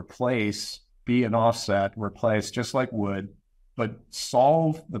basically be an offset, replace just like wood, but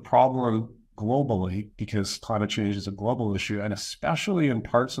solve the problem globally, because climate change is a global issue, and especially in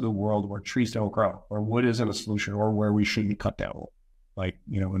parts of the world where trees don't grow, or wood isn't a solution, or where we shouldn't cut down wood, like,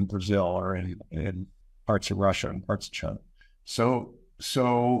 in Brazil or in parts of Russia and parts of China.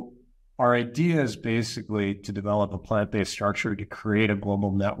 So our idea is basically to develop a plant-based structure to create a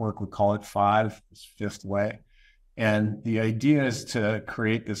global network. We call it five, this fifth way. And the idea is to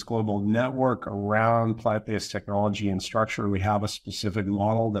create this global network around plant-based technology and structure. We have a specific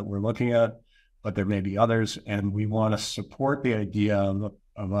model that we're looking at, but there may be others. And we want to support the idea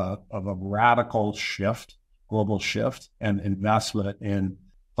of a radical shift, global shift, and investment in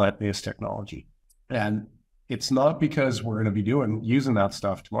plant-based technology. And it's not because we're going to be using that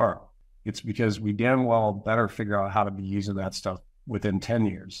stuff tomorrow. It's because we damn well better figure out how to be using that stuff within 10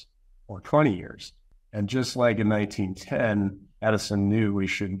 years or 20 years. And just like in 1910, Edison knew we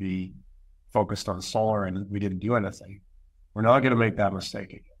should be focused on solar and we didn't do anything. We're not going to make that mistake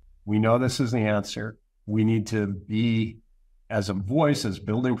again. We know this is the answer. We need to be, as a voice, as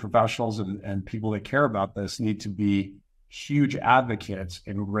building professionals and people that care about this, need to be huge advocates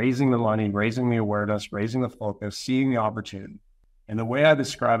in raising the money, raising the awareness, raising the focus, seeing the opportunity. And the way I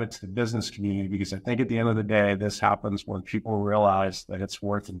describe it to the business community, because I think at the end of the day, this happens when people realize that it's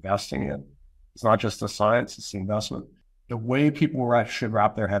worth investing in. It's not just the science, it's the investment. The way people should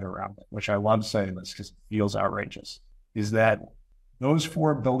wrap their head around it, which I love saying this because it feels outrageous, is that those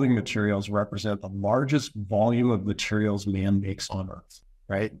four building materials represent the largest volume of materials man makes on Earth,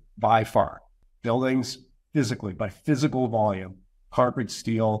 right? By far. Buildings, physically, by physical volume, concrete,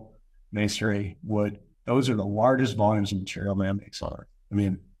 steel, masonry, wood, those are the largest volumes of material man makes on Earth. I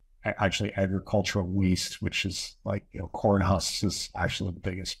mean, actually agricultural waste, which is like, corn husks is actually the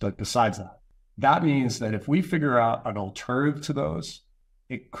biggest. But besides that, that means that if we figure out an alternative to those,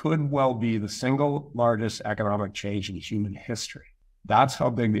 it could well be the single largest economic change in human history. That's how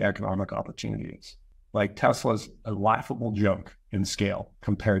big the economic opportunity is. Like, Tesla's a laughable joke in scale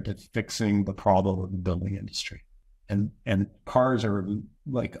compared to fixing the problem of the building industry. And cars are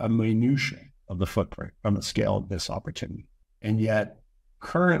like a minutia of the footprint on the scale of this opportunity. And yet,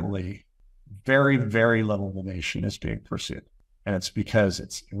 currently, very, very little innovation is being pursued. And it's because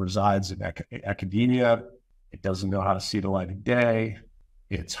it resides in academia. It doesn't know how to see the light of day.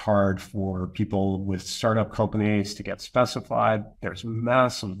 It's hard for people with startup companies to get specified. There's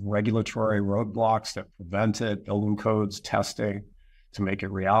massive regulatory roadblocks that prevent it, building codes, testing to make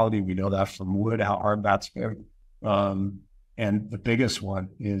it reality. We know that from wood, how hard that's been. And the biggest one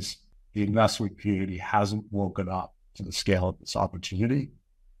is the investment community hasn't woken up to the scale of this opportunity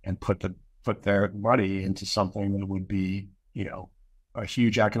and put their money into something that would be, a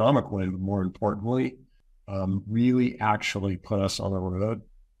huge economic win, but more importantly, really actually put us on the road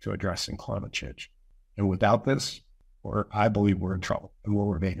to addressing climate change. And without this, I believe we're in trouble and we'll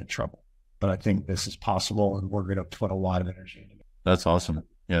remain in trouble. But I think this is possible and we're going to put a lot of energy into it. That's awesome.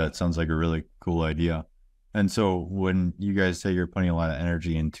 Yeah, that sounds like a really cool idea. And so when you guys say you're putting a lot of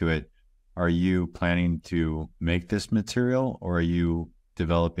energy into it, are you planning to make this material, or are you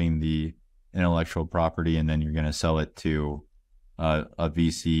developing the intellectual property and then you're going to sell it to a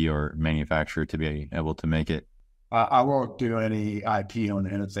VC or manufacturer to be able to make it? I won't do any IP on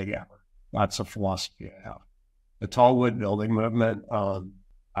anything ever. That's a philosophy I have. The tall wood building movement,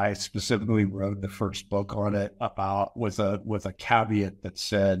 I specifically wrote the first book on it with a caveat that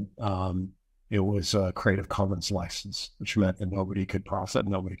said it was a Creative Commons license, which meant that nobody could profit,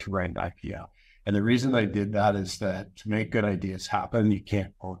 nobody could write an IP out. And the reason I did that is that to make good ideas happen, you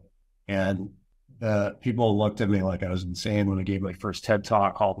can't own it. And the people looked at me like I was insane when I gave my first TED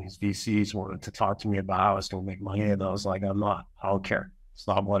Talk. All these VCs wanted to talk to me about how I was going to make money. And I was like, I'm not. I don't care. It's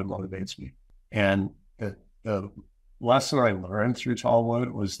not what motivates me. And the lesson I learned through Tallwood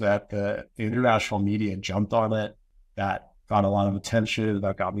was that the international media jumped on it. That got a lot of attention.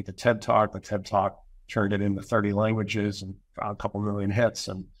 That got me the TED Talk. The TED Talk turned it into 30 languages and got a couple million hits.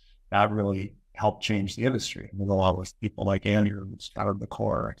 And that really helped change the industry. I mean, along with people like Andrew, who's out of the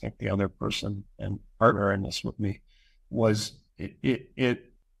core. I think the other person and partner in this with me was it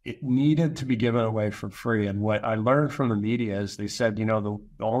needed to be given away for free. And what I learned from the media is they said, the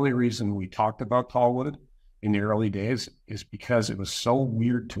only reason we talked about Tallwood in the early days is because it was so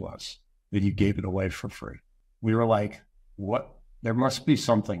weird to us that you gave it away for free. We were like, what? There must be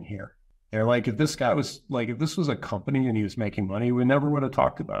something here. They're like, if this was a company and he was making money, we never would have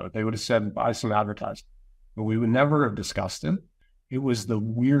talked about it. They would have said, buy some advertising, but we would never have discussed it. It was the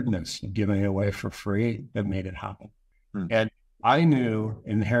weirdness of giving it away for free that made it happen. And I knew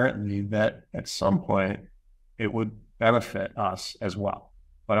inherently that at some point it would benefit us as well.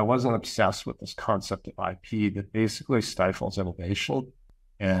 But I wasn't obsessed with this concept of IP that basically stifles innovation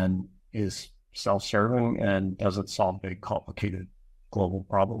and is self-serving and doesn't solve big, complicated global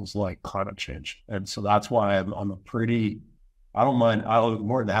problems like climate change. And so that's why I don't mind. I'm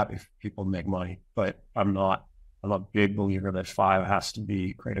more than happy for people to make money, but I'm a big believer that 5 has to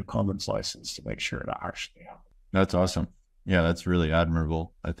be Creative Commons license to make sure it actually happens. That's awesome. Yeah, that's really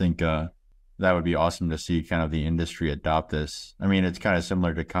admirable. I think that would be awesome to see kind of the industry adopt this. I mean, it's kind of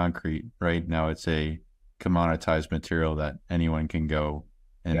similar to concrete, right? Now it's a commoditized material that anyone can go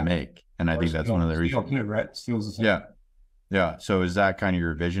and make. And I think that's one of the reasons. Right? Steel's the same. Yeah. Yeah. So is that kind of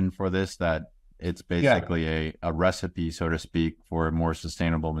your vision for this, that it's basically a recipe, so to speak, for a more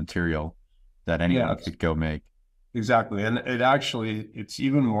sustainable material that anyone could go make? Exactly. And it's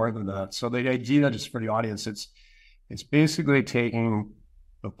even more than that. So the idea, just for the audience, it's basically taking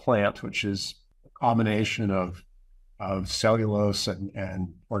the plant, which is a combination of cellulose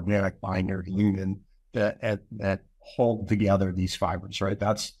and organic binary lignin that hold together these fibers, right?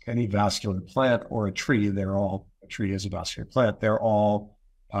 That's any vascular plant or a tree. A tree is a vascular plant. They're all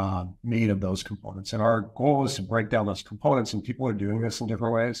made of those components. And our goal is to break down those components, and people are doing this in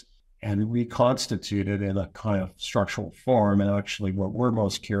different ways, and reconstitute it in a kind of structural form. And actually what we're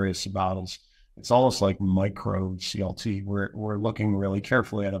most curious about is it's almost like micro CLT. We're looking really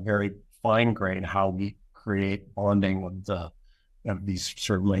carefully at a very fine grain how we create bonding with these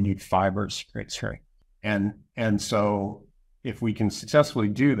sort of minute fibers create sharing. And so if we can successfully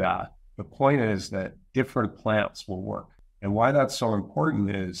do that, the point is that different plants will work. And why that's so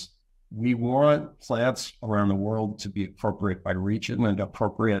important is we want plants around the world to be appropriate by region and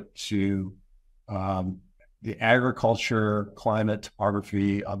appropriate to the agriculture, climate,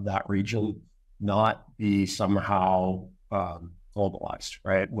 topography of that region, not be somehow globalized,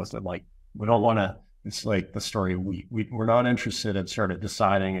 right? We don't want to, it's like the story of wheat. We're not interested in sort of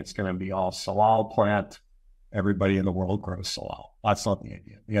deciding it's going to be all salal plant. Everybody in the world grows salal. That's not the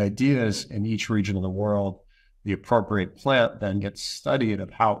idea. The idea is in each region of the world, the appropriate plant then gets studied of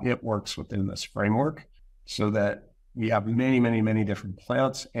how it works within this framework so that we have many, many, many different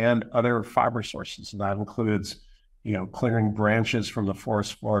plants and other fiber sources. And that includes, clearing branches from the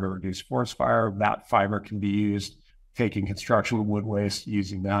forest floor to reduce forest fire. That fiber can be used, taking construction wood waste,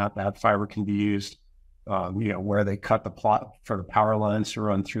 using that fiber can be used. Where they cut the plot for the power lines to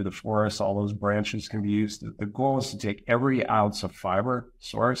run through the forest, all those branches can be used. The goal is to take every ounce of fiber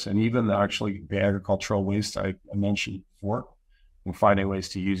source and even the agricultural waste I mentioned before, and finding ways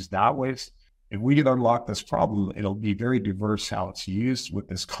to use that waste. If we can unlock this problem, it'll be very diverse how it's used with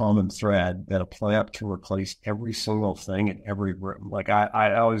this common thread that a plant can replace every single thing in every room. Like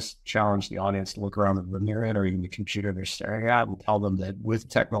I always challenge the audience to look around the room they're in or even the computer they're staring at and tell them that with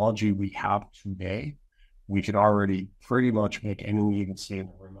technology we have today, we can already pretty much make anything you can see in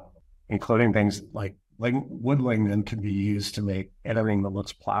the room, including things like wood lignin can be used to make anything that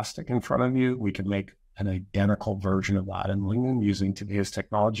looks plastic in front of you. We can make an identical version of that in lignin using today's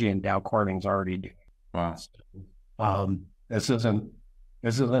technology, and Dow Corning's already doing it. Wow. This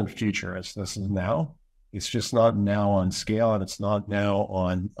isn't futurist. This is now. It's just not now on scale, and it's not now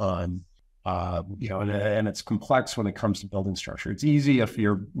on and it's complex when it comes to building structure. It's easy if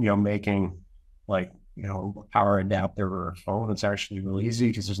you're making like power adapter or a phone. It's actually really easy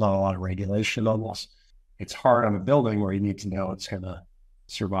because there's not a lot of regulation on this. It's hard on a building where you need to know it's going to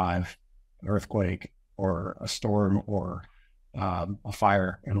survive an earthquake or a storm or a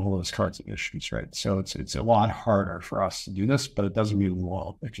fire and all those kinds of issues, right? So it's a lot harder for us to do this, but it doesn't mean we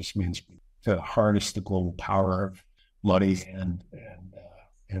won't. It just means to harness the global power of money and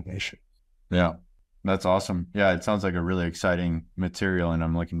innovation. Yeah, that's awesome. Yeah, it sounds like a really exciting material, and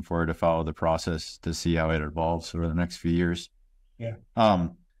I'm looking forward to follow the process to see how it evolves over the next few years. Yeah.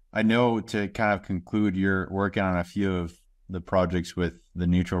 I know to kind of conclude, you're working on a few of the projects with the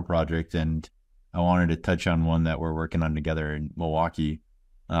Neutral Project, and I wanted to touch on one that we're working on together in Milwaukee,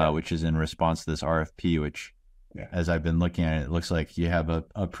 which is in response to this RFP, which, as I've been looking at it, it looks like you have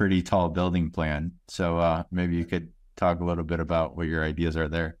a pretty tall building plan. So maybe you could talk a little bit about what your ideas are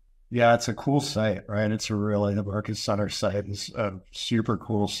there. Yeah, it's a cool site, right? The Market Center site is a super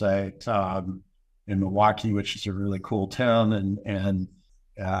cool site in Milwaukee, which is a really cool town. And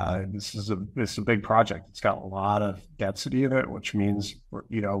this is a big project. It's got a lot of density in it, which means,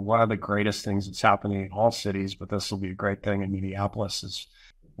 one of the greatest things that's happening in all cities, but this will be a great thing in Minneapolis, is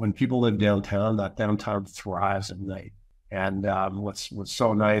when people live downtown, that downtown thrives at night. And what's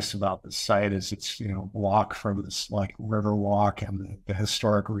so nice about this site is it's, walk from this like river walk and the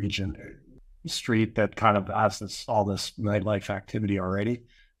historic region street that kind of has all this nightlife activity already.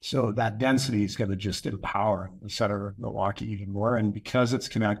 So that density is going to just empower the center of Milwaukee even more. And because it's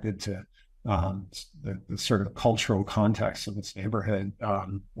connected to the sort of cultural context of this neighborhood,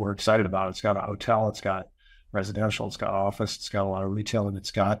 we're excited about it. It's got a hotel, it's got residential, it's got office, it's got a lot of retail, and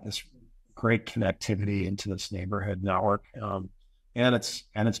it's got this great connectivity into this neighborhood network. And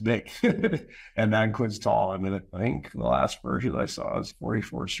it's big. And that includes tall. I mean, I think the last version I saw was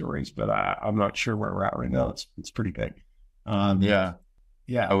 44 stories, but I'm not sure where we're at right now. It's pretty big. Yeah.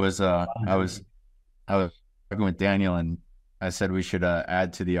 I was talking with Daniel, and I said we should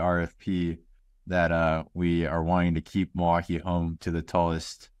add to the RFP that we are wanting to keep Milwaukee home to the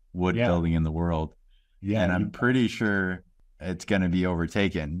tallest wood building in the world. Yeah. And I'm pretty sure it's going to be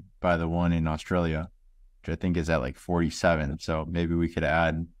overtaken by the one in Australia, which I think is at like 47. So maybe we could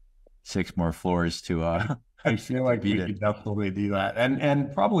add 6 more floors to I feel like we could definitely do that,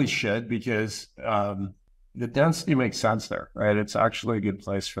 and probably should, because the density makes sense there, right? It's actually a good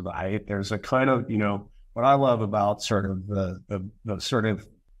place for the height. There's a kind of, what I love about sort of the sort of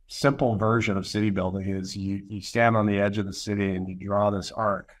simple version of city building is you stand on the edge of the city and you draw this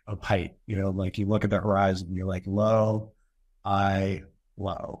arc of height, like you look at the horizon, you're like low, high,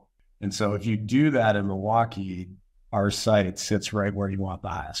 low. And so if you do that in Milwaukee, our site sits right where you want the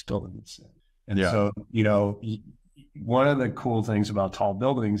highest building to sit. And so, one of the cool things about tall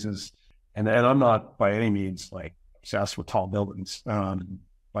buildings is, and I'm not by any means like obsessed with tall buildings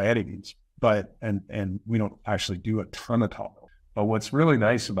by any means, but and we don't actually do a ton of tall buildings. But what's really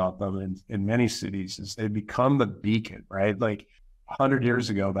nice about them in many cities is they become the beacon, right? Like 100 years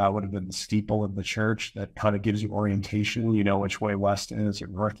ago, that would have been the steeple of the church that kind of gives you orientation, which way west is or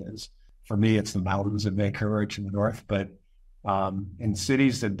north is. For me, it's the mountains in Vancouver to the north. But in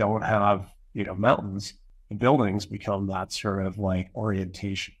cities that don't have, mountains, the buildings become that sort of like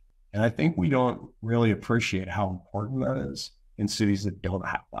orientation. And I think we don't really appreciate how important that is in cities that don't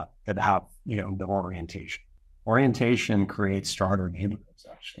have that have, the orientation. Orientation creates stronger neighborhoods,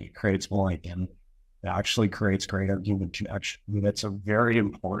 actually. It creates more identity. It actually creates greater human connection. I mean, it's a very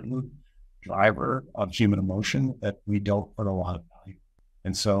important driver of human emotion that we don't put a lot of value.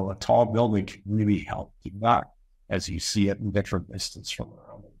 And so a tall building can really help do that as you see it in different distance from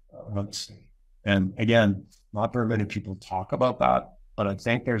around the city. And again, not very many people talk about that, but I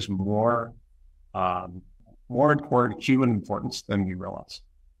think there's more important human importance than we realize.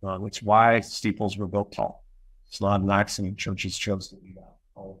 Which is why steeples were built tall. It's not an accident churches chose to do that.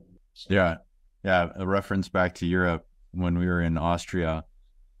 So. Yeah. A reference back to Europe, when we were in Austria,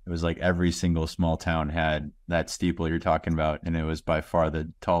 it was like every single small town had that steeple you're talking about, and it was by far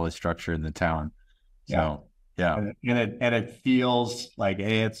the tallest structure in the town. So, and it feels like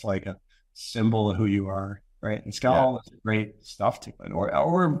it's like a symbol of who you are, right? It's got all this great stuff to it,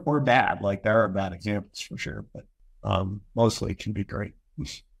 or bad. Like there are bad examples for sure, but mostly it can be great.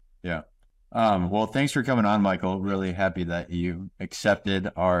 Yeah. Well, thanks for coming on, Michael. Really happy that you accepted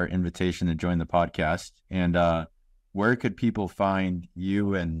our invitation to join the podcast. And where could people find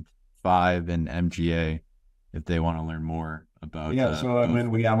you and Five and MGA if they want to learn more about? Yeah, so I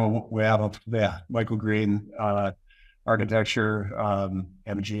mean, we have Michael Green Architecture.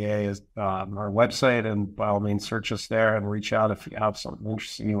 MGA is our website, and by all means, search us there and reach out if you have something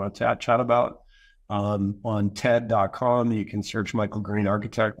interesting you want to chat about. On TED.com, you can search Michael Green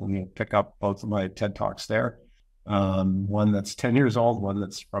Architect and you pick up both of my TED Talks there. One that's 10 years old, one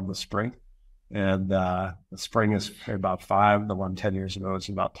that's from the spring. And the spring is about 5. The one 10 years ago is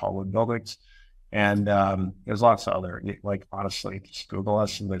about tall wood buildings. And there's lots of other, like, honestly, just Google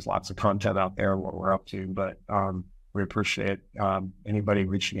us and there's lots of content out there, what we're up to. But we appreciate anybody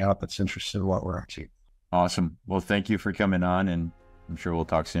reaching out that's interested in what we're up to. Awesome. Well, thank you for coming on, and I'm sure we'll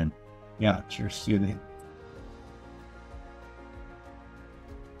talk soon. Yeah, cheers. See you then.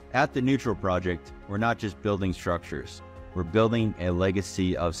 At the Neutral Project, we're not just building structures, we're building a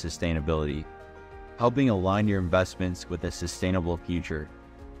legacy of sustainability, helping align your investments with a sustainable future.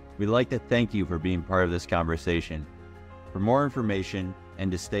 We'd like to thank you for being part of this conversation. For more information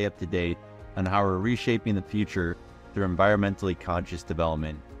and to stay up to date on how we're reshaping the future through environmentally conscious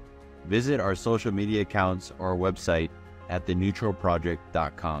development, visit our social media accounts or our website at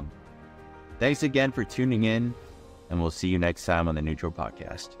theneutralproject.com. Thanks again for tuning in, and we'll see you next time on the Neutral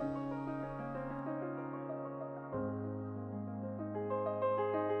Podcast.